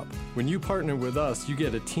co-op. When you partner with us, you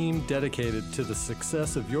get a team dedicated to the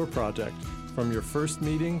success of your project, from your first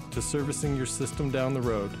meeting to servicing your system down the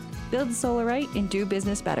road. Build solar right and do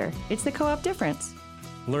business better. It's the co-op difference.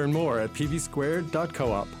 Learn more at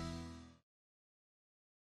pvsquared.coop.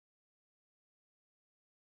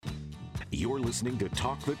 You're listening to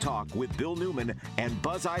Talk the Talk with Bill Newman and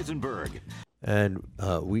Buzz Eisenberg. And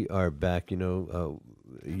we are back. You know,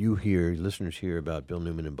 you hear, listeners hear about Bill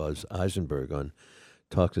Newman and Buzz Eisenberg on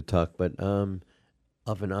Talk the Talk, but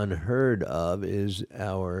often unheard of is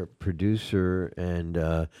our producer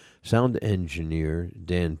and sound engineer,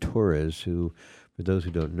 Dan Torres, who, for those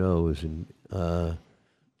who don't know, is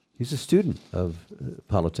he's a student of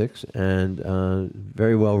politics and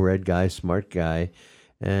very well-read guy, smart guy.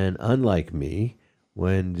 And unlike me,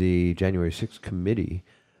 when the January 6th committee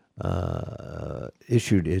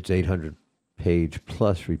issued its 800-page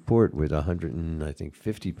plus report with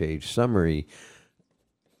 50-page summary,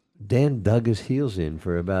 Dan dug his heels in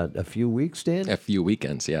for about a few weeks, Dan? A few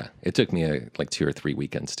weekends, yeah. It took me like 2 or 3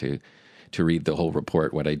 weekends to read the whole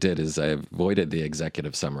report. What I did is I avoided the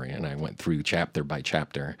executive summary, and I went through chapter by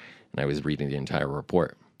chapter, and I was reading the entire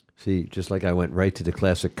report. See, just like I went right to the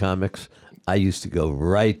classic comics, I used to go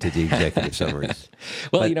right to the executive summaries.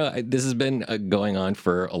 Well, this has been going on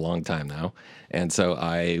for a long time now, and so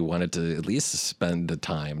I wanted to at least spend the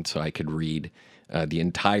time so I could read the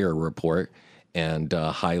entire report and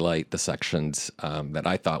highlight the sections that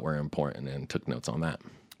I thought were important and took notes on that.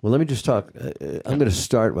 Well, let me just talk. I'm going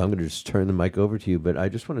to just turn the mic over to you, but I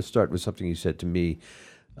just want to start with something you said to me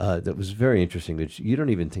that was very interesting, that you don't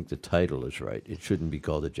even think the title is right. It shouldn't be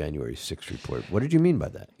called the January 6th report. What did you mean by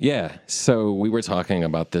that? Yeah, so we were talking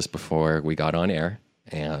about this before we got on air,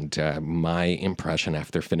 and my impression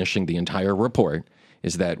after finishing the entire report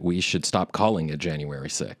is that we should stop calling it January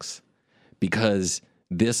 6th, because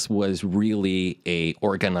this was really a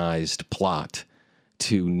organized plot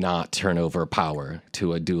to not turn over power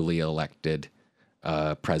to a duly elected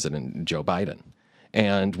President Joe Biden.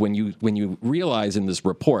 And when you realize in this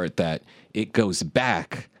report that it goes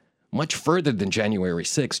back much further than January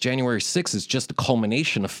 6th, January 6th is just a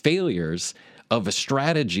culmination of failures of a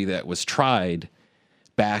strategy that was tried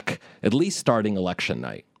back at least starting election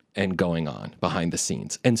night and going on behind the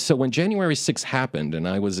scenes. And so when January 6th happened and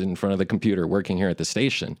I was in front of the computer working here at the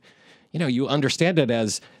station, you understand it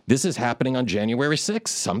as this is happening on January 6th.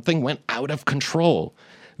 Something went out of control.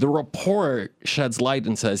 The report sheds light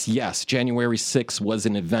and says, yes, January 6th was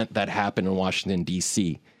an event that happened in Washington,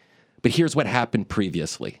 D.C. But here's what happened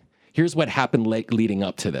previously. Here's what happened leading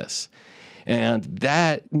up to this. And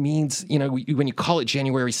that means, when you call it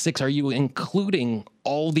January 6th, are you including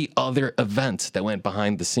all the other events that went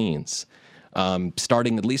behind the scenes?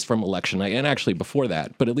 Starting at least from election night, and actually before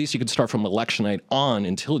that, but at least you could start from election night on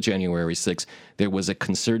until January 6th, there was a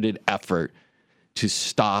concerted effort to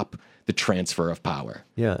stop the transfer of power.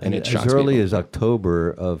 Yeah, and as early as October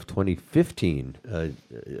of 2015, a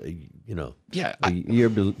year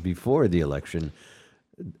before the election,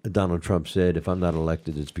 Donald Trump said, if I'm not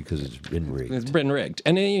elected, it's because it's been rigged. It's been rigged.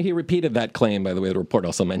 And then he repeated that claim, by the way, the report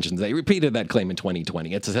also mentions that. He repeated that claim in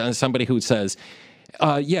 2020. It's somebody who says,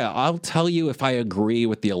 I'll tell you if I agree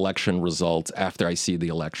with the election results after I see the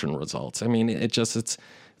election results. I mean, it's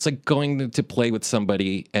like going to play with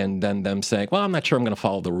somebody and then them saying, well, I'm not sure I'm going to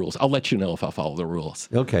follow the rules. I'll let you know if I'll follow the rules.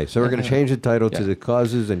 Okay, so we're going to change the title to The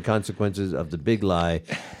Causes and Consequences of the Big Lie.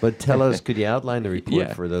 But tell us, could you outline the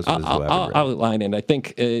report for those of us who haven't read it? I'll outline it. I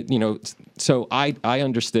think, so I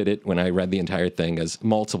understood it when I read the entire thing as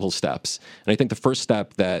multiple steps. And I think the first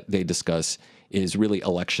step that they discuss is really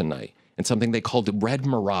election night. And something they called the red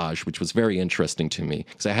mirage, which was very interesting to me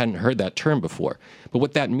because I hadn't heard that term before. But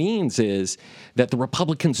what that means is that the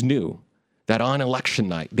Republicans knew that on election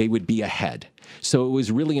night they would be ahead. So it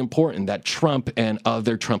was really important that Trump and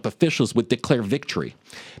other Trump officials would declare victory.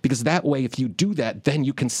 Because that way, if you do that, then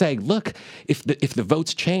you can say, look, if the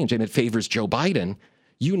votes change and it favors Joe Biden,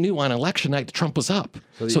 you knew on election night that Trump was up.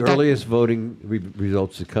 So the earliest voting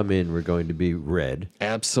results to come in were going to be red.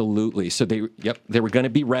 Absolutely. So they were going to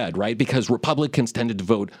be red, right? Because Republicans tended to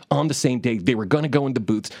vote on the same day. They were going to go in the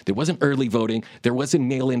booths. There wasn't early voting. There wasn't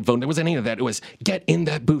mail-in voting. There wasn't any of that. It was get in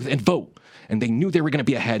that booth and vote. And they knew they were going to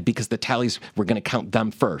be ahead because the tallies were going to count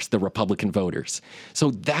them first, the Republican voters.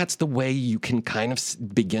 So that's the way you can kind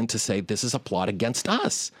of begin to say this is a plot against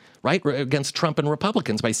us, right? Against Trump and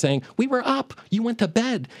Republicans by saying, we were up, you went to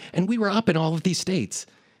bed, and we were up in all of these states.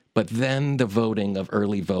 But then the voting of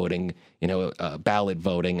early voting, ballot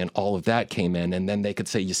voting and all of that came in, and then they could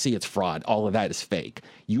say, you see, it's fraud. All of that is fake.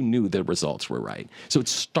 You knew the results were right. So it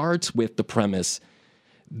starts with the premise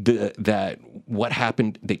that what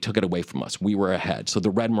happened, they took it away from us. We were ahead. So the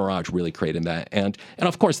red mirage really created that. And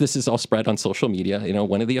of course, this is all spread on social media.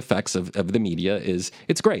 One of the effects of the media is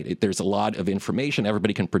it's great. There's a lot of information.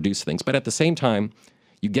 Everybody can produce things. But at the same time,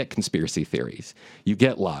 you get conspiracy theories. You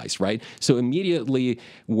get lies, right? So immediately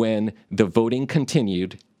when the voting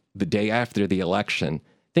continued the day after the election,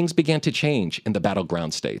 things began to change in the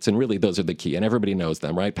battleground states. And really, those are the key. And everybody knows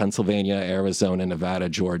them, right? Pennsylvania, Arizona, Nevada,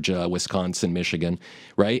 Georgia, Wisconsin, Michigan,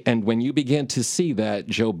 right? And when you begin to see that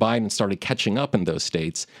Joe Biden started catching up in those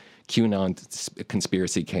states, QAnon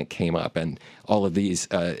conspiracy came up, and all of these,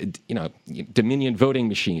 Dominion voting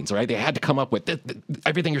machines, right? They had to come up with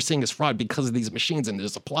everything you're seeing is fraud because of these machines, and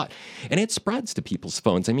there's a plot. And it spreads to people's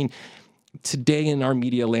phones. I mean, today in our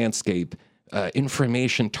media landscape,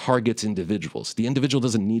 information targets individuals. The individual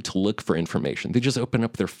doesn't need to look for information. They just open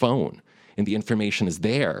up their phone and the information is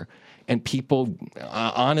there. And people,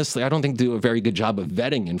 honestly, I don't think do a very good job of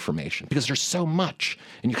vetting information because there's so much.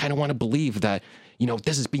 And you kind of want to believe that,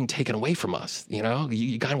 this is being taken away from us. You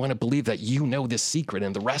kind of want to believe that this secret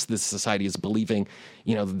and the rest of the society is believing,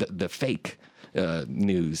 the fake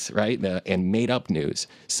news, right? And made up news.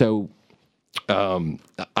 So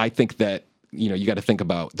I think that, you got to think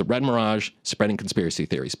about the Red Mirage spreading conspiracy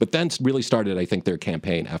theories. But then really started, I think, their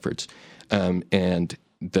campaign efforts. And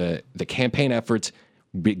the campaign efforts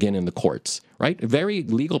begin in the courts, right? A very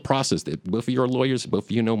legal process that both of you are lawyers, both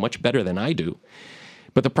of you know much better than I do.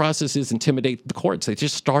 But the process is intimidate the courts. They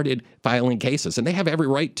just started filing cases, and they have every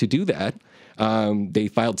right to do that. They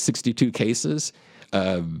filed 62 cases.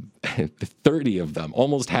 30 of them,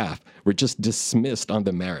 almost half, were just dismissed on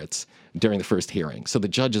the merits during the first hearing. So the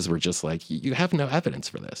judges were just like, you have no evidence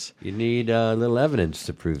for this. You need a little evidence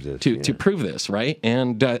to prove this. To prove this, right?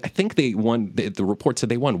 And I think they won, the report said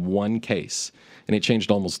they won one case, and it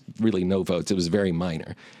changed almost really no votes. It was very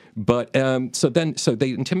minor. But so they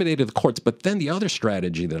intimidated the courts. But then the other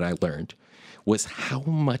strategy that I learned was how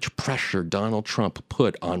much pressure Donald Trump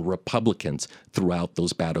put on Republicans throughout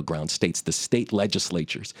those battleground states, the state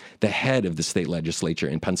legislatures, the head of the state legislature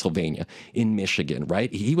in Pennsylvania, in Michigan,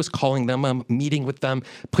 right? He was calling them, meeting with them,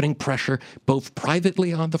 putting pressure both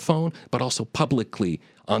privately on the phone, but also publicly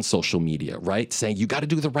on social media, right? Saying, you got to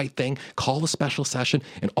do the right thing, call a special session.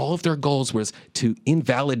 And all of their goals was to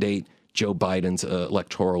invalidate Joe Biden's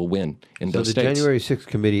electoral win in those states. So the January 6th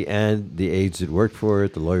committee and the aides that worked for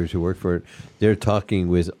it, the lawyers who worked for it, they're talking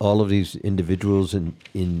with all of these individuals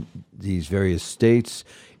in these various states,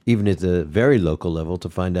 even at the very local level, to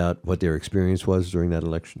find out what their experience was during that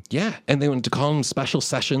election. Yeah, and they wanted to call them special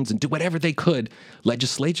sessions and do whatever they could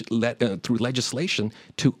through legislation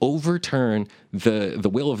to overturn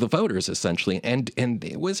the will of the voters, essentially. And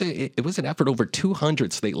it was an effort. Over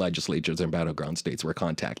 200 state legislatures in battleground states were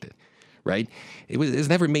contacted. Right? It was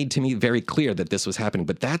never made to me very clear that this was happening,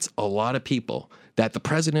 but that's a lot of people that the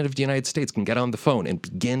president of the United States can get on the phone and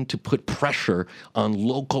begin to put pressure on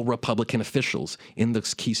local Republican officials in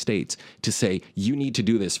those key states to say, you need to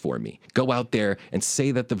do this for me. Go out there and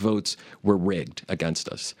say that the votes were rigged against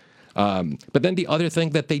us. But then the other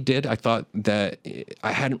thing that they did, I thought that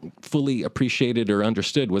I hadn't fully appreciated or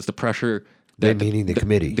understood was the pressure that the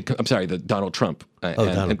committee. The Donald Trump.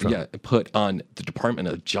 Donald Trump. Yeah, put on the Department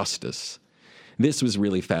of Justice. This was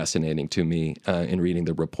really fascinating to me in reading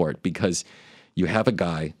the report because you have a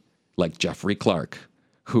guy like Jeffrey Clark,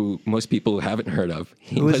 who most people haven't heard of.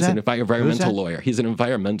 He was an environmental lawyer. He's an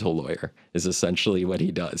environmental lawyer is essentially what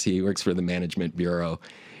he does. He works for the Management Bureau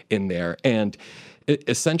in there. And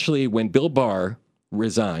essentially when Bill Barr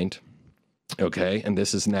resigned, okay, and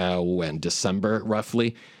this is now December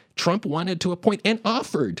roughly, Trump wanted to appoint and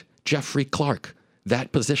offered Jeffrey Clark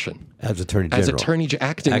that position as Attorney General,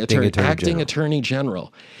 acting Attorney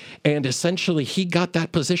General, and essentially he got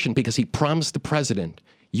that position because he promised the president,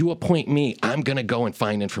 "You appoint me, I'm going to go and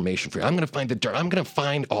find information for you. I'm going to find the dirt. I'm going to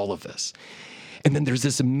find all of this." And then there's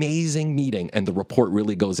this amazing meeting, and the report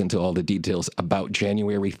really goes into all the details about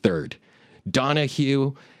January 3rd.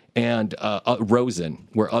 Donahue and Rosen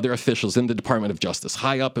were other officials in the Department of Justice,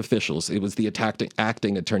 high-up officials. It was the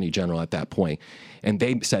acting Attorney General at that point. And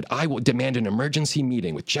they said, I will demand an emergency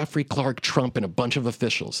meeting with Jeffrey Clark, Trump, and a bunch of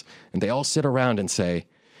officials. And they all sit around and say,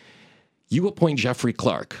 you appoint Jeffrey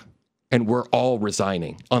Clark, and we're all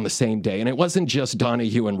resigning on the same day. And it wasn't just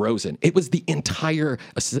Donahue and Rosen. It was the entire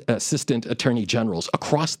assistant attorney generals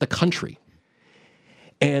across the country.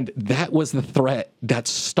 And that was the threat that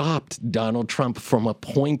stopped Donald Trump from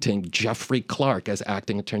appointing Jeffrey Clark as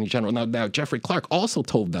acting Attorney General. Now, Jeffrey Clark also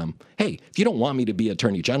told them, hey, if you don't want me to be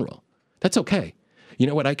Attorney General, that's okay. You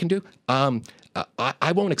know what I can do?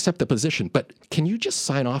 I won't accept the position, but can you just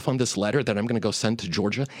sign off on this letter that I'm going to go send to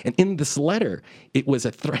Georgia? And in this letter, it was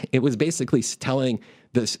a threat. It was basically telling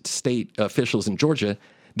the state officials in Georgia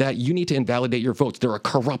that you need to invalidate your votes. There are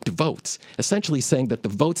corrupt votes, essentially saying that the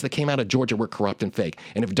votes that came out of Georgia were corrupt and fake.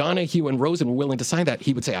 And if Donahue and Rosen were willing to sign that,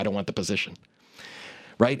 he would say, I don't want the position,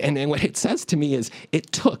 right? And what it says to me is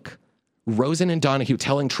it took Rosen and Donahue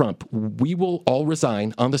telling Trump, we will all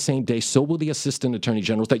resign on the same day, so will the assistant attorney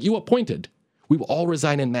generals that you appointed. We will all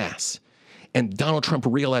resign en masse. And Donald Trump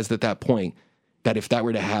realized at that point that if that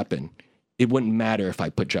were to happen, it wouldn't matter if I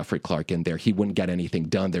put Jeffrey Clark in there. He wouldn't get anything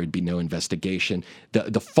done. There would be no investigation.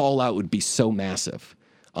 The fallout would be so massive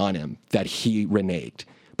on him that he reneged.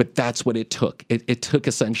 But that's what it took. It took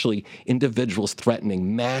essentially individuals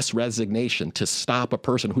threatening mass resignation to stop a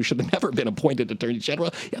person who should have never been appointed attorney general.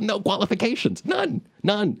 He had no qualifications. None.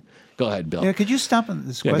 Go ahead, Bill. Yeah, could you stop on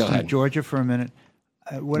this Yeah, question of Georgia for a minute?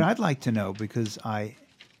 What I'd like to know, because I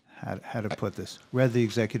how to put this, read the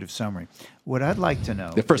executive summary. What I'd like to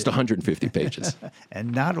know... The first 150 pages.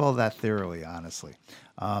 And not all that thoroughly, honestly.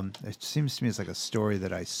 It seems to me it's like a story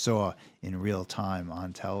that I saw in real time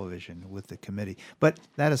on television with the committee. But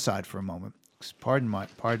that aside for a moment, pardon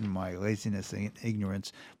my laziness and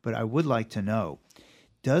ignorance, but I would like to know,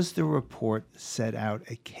 does the report set out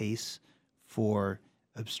a case for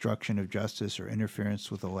obstruction of justice or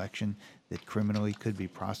interference with election that criminally could be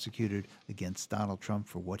prosecuted against Donald Trump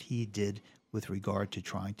for what he did with regard to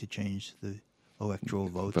trying to change the electoral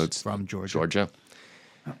votes from Georgia?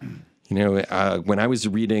 You know, when I was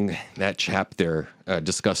reading that chapter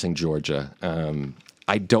discussing Georgia,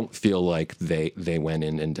 I don't feel like they went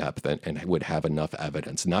in depth and would have enough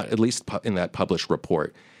evidence, not at least in that published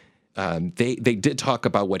report. They did talk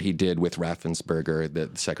about what he did with Raffensperger, the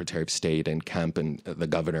Secretary of State, and Kemp and the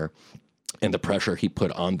governor, and the pressure he put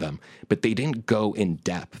on them. But they didn't go in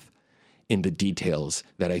depth in the details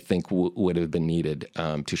that I think would have been needed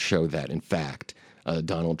to show that, in fact,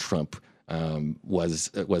 Donald Trump was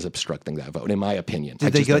obstructing that vote, in my opinion.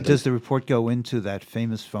 Does the report go into that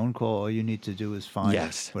famous phone call? All you need to do is find,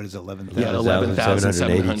 what is 11,000? Yeah,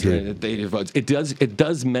 11,780 votes. It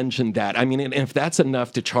does mention that. I mean, and if that's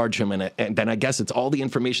enough to charge him, and then I guess it's all the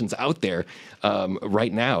information's out there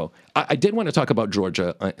right now. I did want to talk about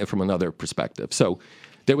Georgia from another perspective. So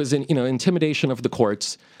there was intimidation of the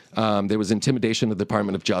courts. There was intimidation of the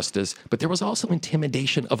Department of Justice, but there was also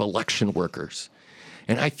intimidation of election workers.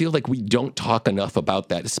 And I feel like we don't talk enough about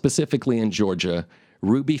that, specifically in Georgia.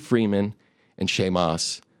 Ruby Freeman and Shaye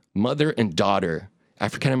Moss, mother and daughter,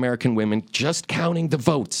 African-American women, just counting the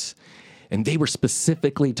votes. And they were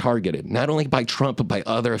specifically targeted, not only by Trump, but by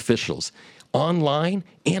other officials, online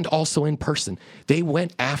and also in person. They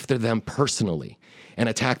went after them personally and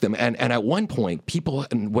attacked them. And at one point, people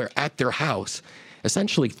were at their house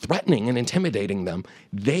essentially threatening and intimidating them.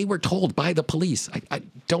 They were told by the police, I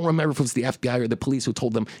don't remember if it was the FBI or the police who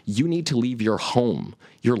told them, you need to leave your home.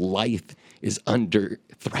 Your life is under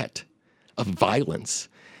threat of violence.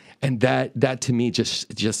 And that to me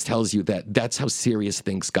just tells you that that's how serious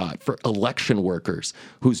things got for election workers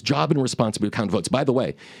whose job and responsibility to count votes. By the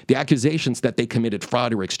way, the accusations that they committed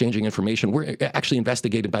fraud or exchanging information were actually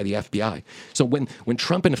investigated by the FBI. So when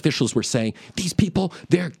Trump and officials were saying, these people,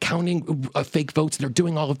 they're counting fake votes, they're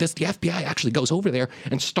doing all of this, the FBI actually goes over there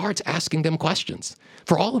and starts asking them questions.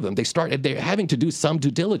 For all of them, they're having to do some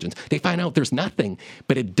due diligence. They find out there's nothing,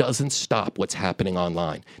 but it doesn't stop what's happening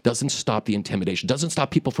online. Doesn't stop the intimidation. Doesn't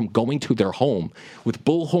stop people from going to their home with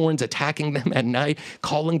bullhorns, attacking them at night,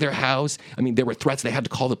 calling their house. I mean, there were threats. They had to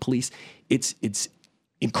call the police. It's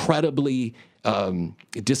incredibly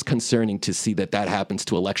disconcerting to see that happens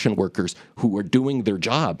to election workers who are doing their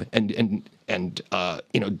job and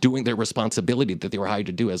doing their responsibility that they were hired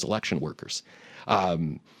to do as election workers.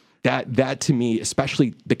 That to me,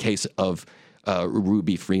 especially the case of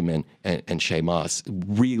Ruby Freeman and Shaye Moss,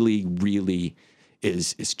 really, really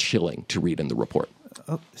is chilling to read in the report.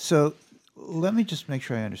 So let me just make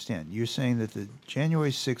sure I understand. You're saying that the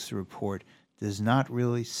January 6th report does not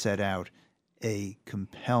really set out a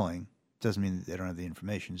compelling, doesn't mean that they don't have the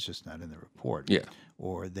information, it's just not in the report. Yeah.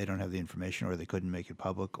 Or they don't have the information, or they couldn't make it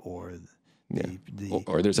public, or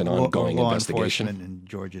or there's an ongoing law investigation. Enforcement in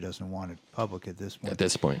Georgia doesn't want it public at this point. At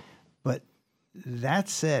this point. But that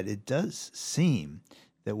said, it does seem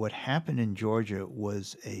that what happened in Georgia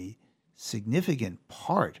was a significant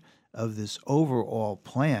part of this overall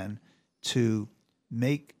plan to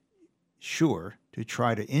make sure, to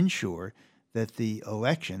try to ensure that the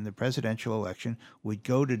election, the presidential election, would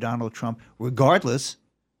go to Donald Trump regardless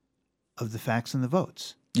of the facts and the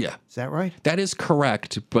votes. Yeah. Is that right? That is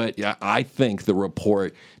correct. But I think the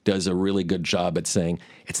report does a really good job at saying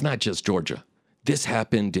it's not just Georgia. This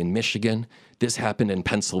happened in Michigan. This happened in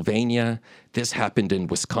Pennsylvania. This happened in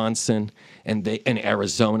Wisconsin and in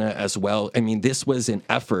Arizona as well. I mean, this was an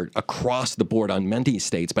effort across the board on many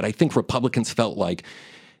states, but I think Republicans felt like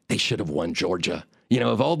they should have won Georgia.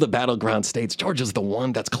 Of all the battleground states, Georgia's the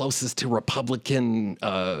one that's closest to Republican,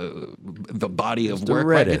 the body of work.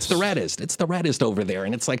 Right? It's the reddest. It's the reddest over there.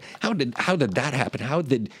 And it's like, how did that happen? How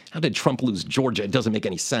did Trump lose Georgia? It doesn't make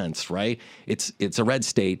any sense, right? It's a red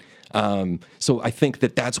state. So I think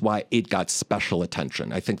that's why it got special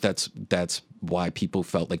attention. I think that's why people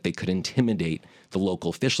felt like they could intimidate the local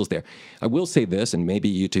officials there. I will say this, and maybe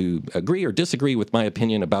you two agree or disagree with my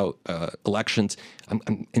opinion about elections.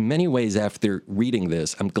 I'm in many ways, after reading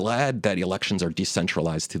this, I'm glad that elections are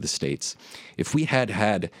decentralized to the states. If we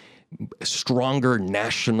had stronger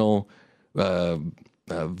national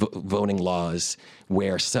voting laws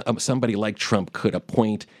where somebody like Trump could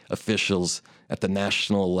appoint officials at the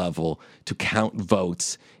national level to count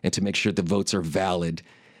votes and to make sure the votes are valid,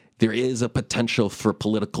 there is a potential for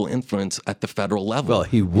political influence at the federal level. Well,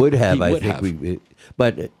 he would have,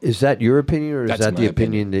 but is that your opinion, or is that the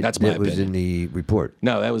opinion that was in the report?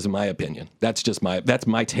 No, that was my opinion. That's my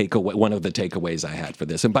takeaway, one of the takeaways I had for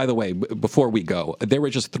this. And by the way, before we go, there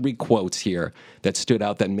were just 3 quotes here that stood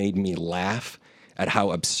out that made me laugh at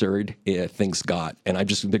how absurd things got. And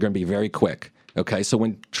they're going to be very quick. Okay, so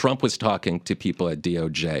when Trump was talking to people at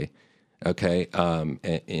DOJ,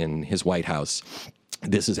 in his White House,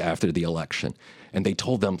 this is after the election, and they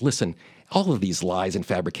told them, listen, all of these lies and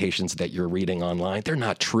fabrications that you're reading online, they're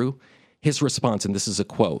not true. His response, and this is a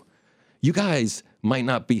quote, "You guys might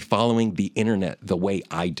not be following the internet the way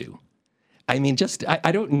I do." I mean,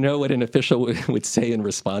 I don't know what an official would say in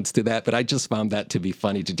response to that, but I just found that to be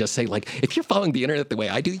funny, to just say, like, if you're following the internet the way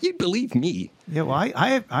I do, you'd believe me. Yeah, well,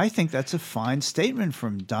 I think that's a fine statement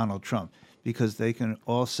from Donald Trump, because they can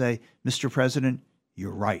all say, Mr. President, you're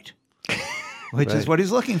right. Which is what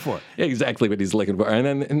he's looking for. Exactly what he's looking for.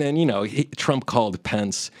 And then Trump called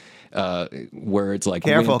Pence words like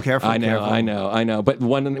careful. I know. But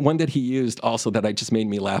one that he used also that just made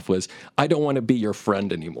me laugh was, "I don't want to be your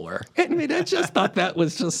friend anymore." I mean, I just thought that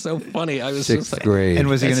was just so funny. I was sixth grade. And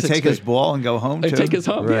was he going to take his ball and go home? Take his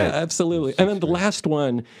home? Right. Yeah, absolutely. And then the last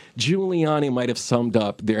one, Giuliani might have summed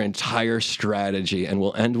up their entire strategy, and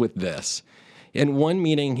we'll end with this. In one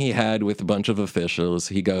meeting he had with a bunch of officials,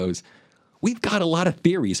 he goes, "We've got a lot of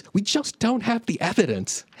theories. We just don't have the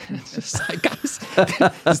evidence." It's just like, guys,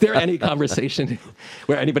 is there any conversation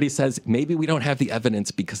where anybody says, maybe we don't have the evidence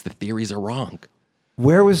because the theories are wrong?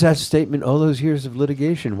 Where was that statement all those years of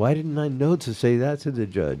litigation? Why didn't I know to say that to the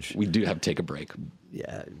judge? We do have to take a break.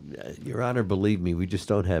 Yeah, Your Honor, believe me, we just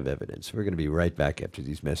don't have evidence. We're going to be right back after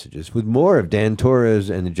these messages with more of Dan Torres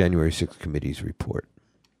and the January 6th Committee's report.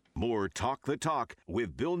 More Talk the Talk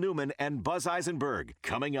with Bill Newman and Buzz Eisenberg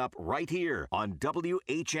coming up right here on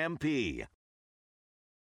WHMP.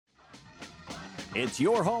 It's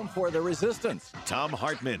your home for the resistance. Thom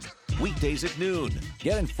Hartmann, weekdays at noon.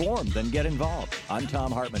 Get informed, then get involved. I'm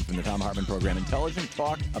Thom Hartmann from the Thom Hartmann Program. Intelligent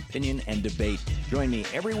talk, opinion, and debate. Join me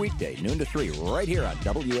every weekday, noon to 3, right here on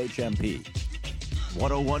WHMP.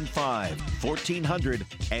 1015, 1400,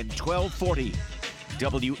 and 1240.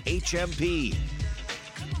 WHMP.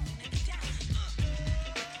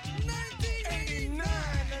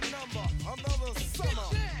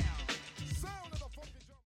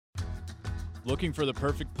 Looking for the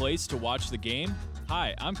perfect place to watch the game?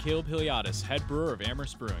 Hi, I'm Caleb Heliadis, head brewer of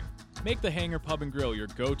Amherst Brewing. Make the Hangar Pub & Grill your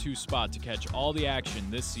go-to spot to catch all the action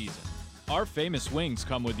this season. Our famous wings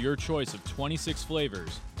come with your choice of 26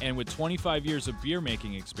 flavors, and with 25 years of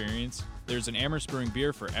beer-making experience, there's an Amherst Brewing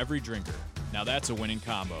beer for every drinker. Now that's a winning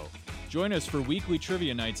combo. Join us for weekly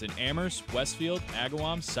trivia nights in Amherst, Westfield,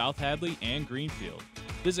 Agawam, South Hadley, and Greenfield.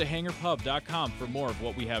 Visit hangarpub.com for more of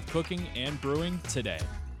what we have cooking and brewing today.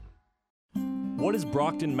 What is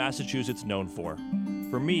Brockton, Massachusetts known for?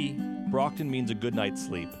 For me, Brockton means a good night's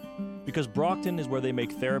sleep. Because Brockton is where they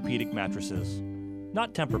make therapeutic mattresses.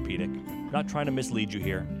 Not Tempur-Pedic, not trying to mislead you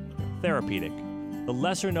here. Therapeutic, the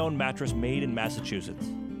lesser-known mattress made in Massachusetts.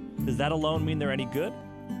 Does that alone mean they're any good?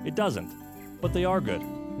 It doesn't, but they are good.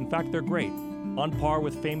 In fact, they're great, on par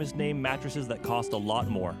with famous name mattresses that cost a lot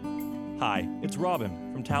more. Hi, it's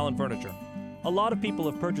Robin from Talon Furniture. A lot of people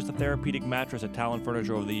have purchased a therapeutic mattress at Talon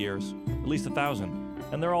Furniture over the years, at least 1,000,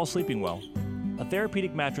 and they're all sleeping well. A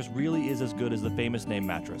therapeutic mattress really is as good as the famous name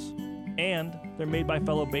mattress. And they're made by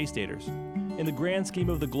fellow Bay Staters. In the grand scheme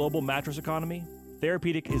of the global mattress economy,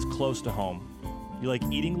 therapeutic is close to home. You like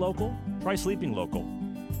eating local? Try sleeping local.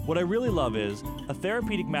 What I really love is, a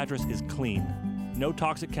therapeutic mattress is clean. No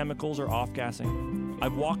toxic chemicals or off-gassing.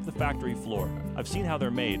 I've walked the factory floor. I've seen how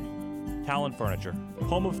they're made. Talon Furniture,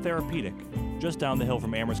 home of therapeutic, just down the hill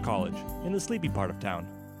from Amherst College, in the sleepy part of town.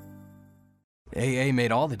 AA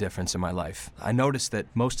made all the difference in my life. I noticed that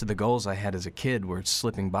most of the goals I had as a kid were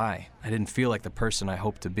slipping by. I didn't feel like the person I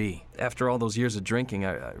hoped to be. After all those years of drinking,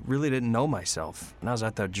 I really didn't know myself. When I was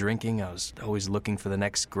out there drinking, I was always looking for the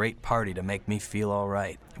next great party to make me feel all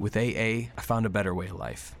right. With AA, I found a better way of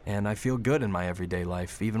life, and I feel good in my everyday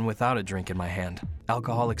life, even without a drink in my hand.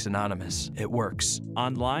 Alcoholics Anonymous, it works.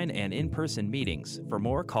 Online and in-person meetings. For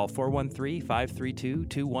more, call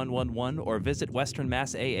 413-532-2111 or visit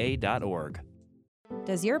westernmassaa.org.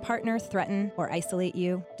 Does your partner threaten or isolate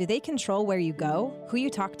you? Do they control where you go, who you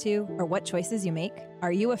talk to, or what choices you make?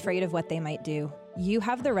 Are you afraid of what they might do? You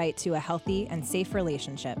have the right to a healthy and safe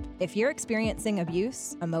relationship. If you're experiencing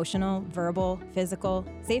abuse, emotional, verbal, physical,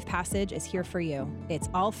 Safe Passage is here for you. It's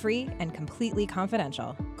all free and completely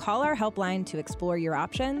confidential. Call our helpline to explore your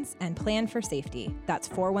options and plan for safety. That's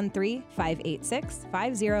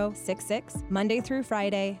 413-586-5066, Monday through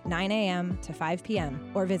Friday, 9 a.m. to 5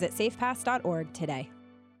 p.m. or visit safepass.org today.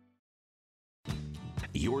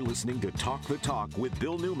 You're listening to Talk the Talk with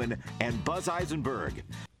Bill Newman and Buzz Eisenberg.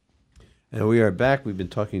 And we are back. We've been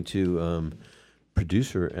talking to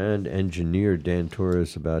producer and engineer Dan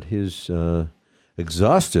Torres about his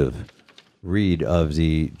exhaustive read of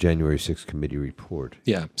the January 6th committee report.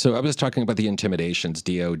 Yeah, so I was talking about the intimidations,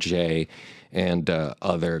 DOJ and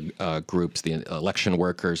other groups, the election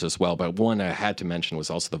workers as well. But one I had to mention was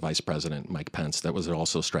also the Vice President, Mike Pence. That was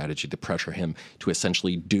also a strategy to pressure him to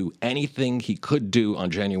essentially do anything he could do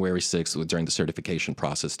on January 6th during the certification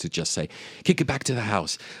process to just say, kick it back to the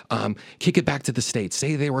House, kick it back to the states,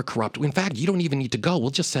 say they were corrupt. In fact, you don't even need to go. We'll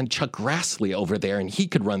just send Chuck Grassley over there and he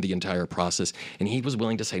could run the entire process. And he was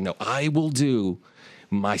willing to say, no, I will do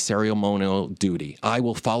my ceremonial duty. I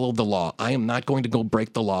will follow the law. I am not going to go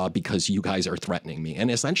break the law because you guys are threatening me.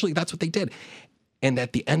 And essentially, that's what they did. And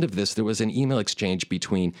at the end of this, there was an email exchange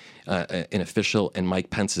between an official and Mike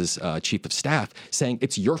Pence's chief of staff saying,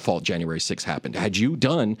 it's your fault January 6th happened. Had you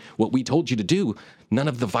done what we told you to do, none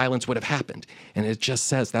of the violence would have happened. And it just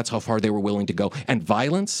says that's how far they were willing to go. And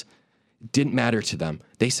violence didn't matter to them.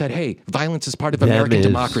 They said, hey, violence is part of American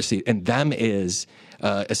democracy. And them is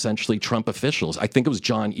essentially Trump officials. I think it was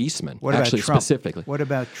John Eastman, what actually about Trump? specifically. What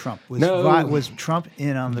about Trump? No. Was Trump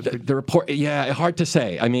in on the report? Yeah, hard to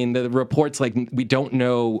say. I mean, the report's like we don't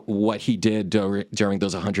know what he did during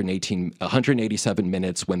those 187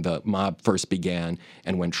 minutes when the mob first began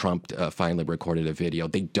and when Trump finally recorded a video.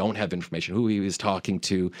 They don't have information who he was talking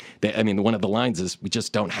to. I mean, one of the lines is we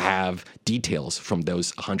just don't have details from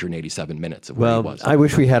those 187 minutes of where he was. I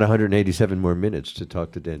wish we had 187 more minutes to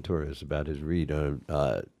talk to Dan Torres about his read on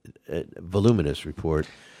voluminous report.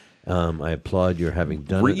 I applaud your having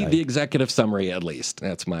done it. Read the executive summary at least.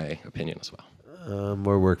 That's my opinion as well.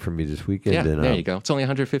 More work for me this weekend. Yeah, there you go. It's only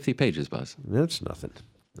 150 pages, Buzz. That's nothing.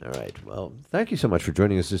 All right. Well, thank you so much for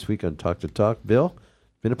joining us this week on Talk to Talk. Bill,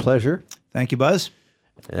 been a pleasure. Thank you, Buzz.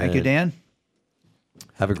 Thank you, Dan.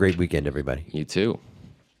 Have a great weekend, everybody. You too.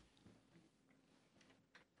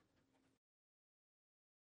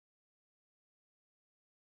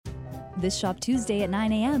 This Shop Tuesday at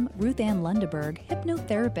 9 a.m., Ruth Ann Lundeberg,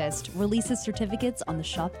 hypnotherapist, releases certificates on the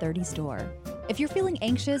Shop 30 store. If you're feeling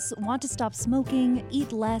anxious, want to stop smoking,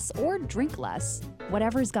 eat less, or drink less,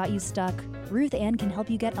 whatever's got you stuck, Ruth Ann can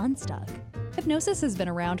help you get unstuck. Hypnosis has been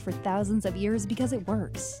around for thousands of years because it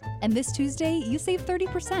works. And this Tuesday, you save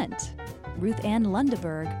 30%. Ruth Ann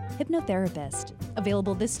Lundeberg, hypnotherapist.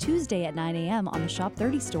 Available this Tuesday at 9 a.m. on the Shop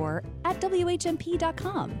 30 store at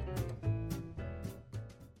WHMP.com.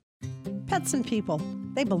 Pets and people,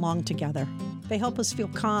 they belong together. They help us feel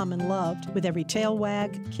calm and loved with every tail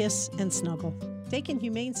wag, kiss, and snuggle. Dakin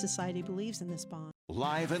Humane Society believes in this bond.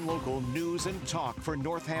 Live and local news and talk for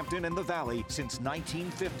Northampton and the Valley since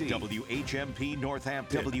 1950. WHMP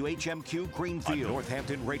Northampton. WHMQ Greenfield. A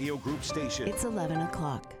Northampton Radio Group station. It's 11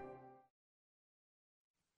 o'clock.